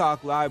is Ring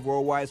Talk live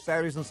worldwide,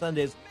 Saturdays and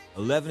Sundays,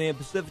 11 a.m.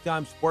 Pacific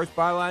Time, Sports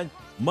Byline.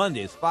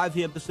 Mondays, 5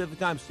 p.m. Pacific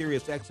Time,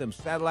 Sirius XM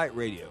Satellite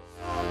Radio.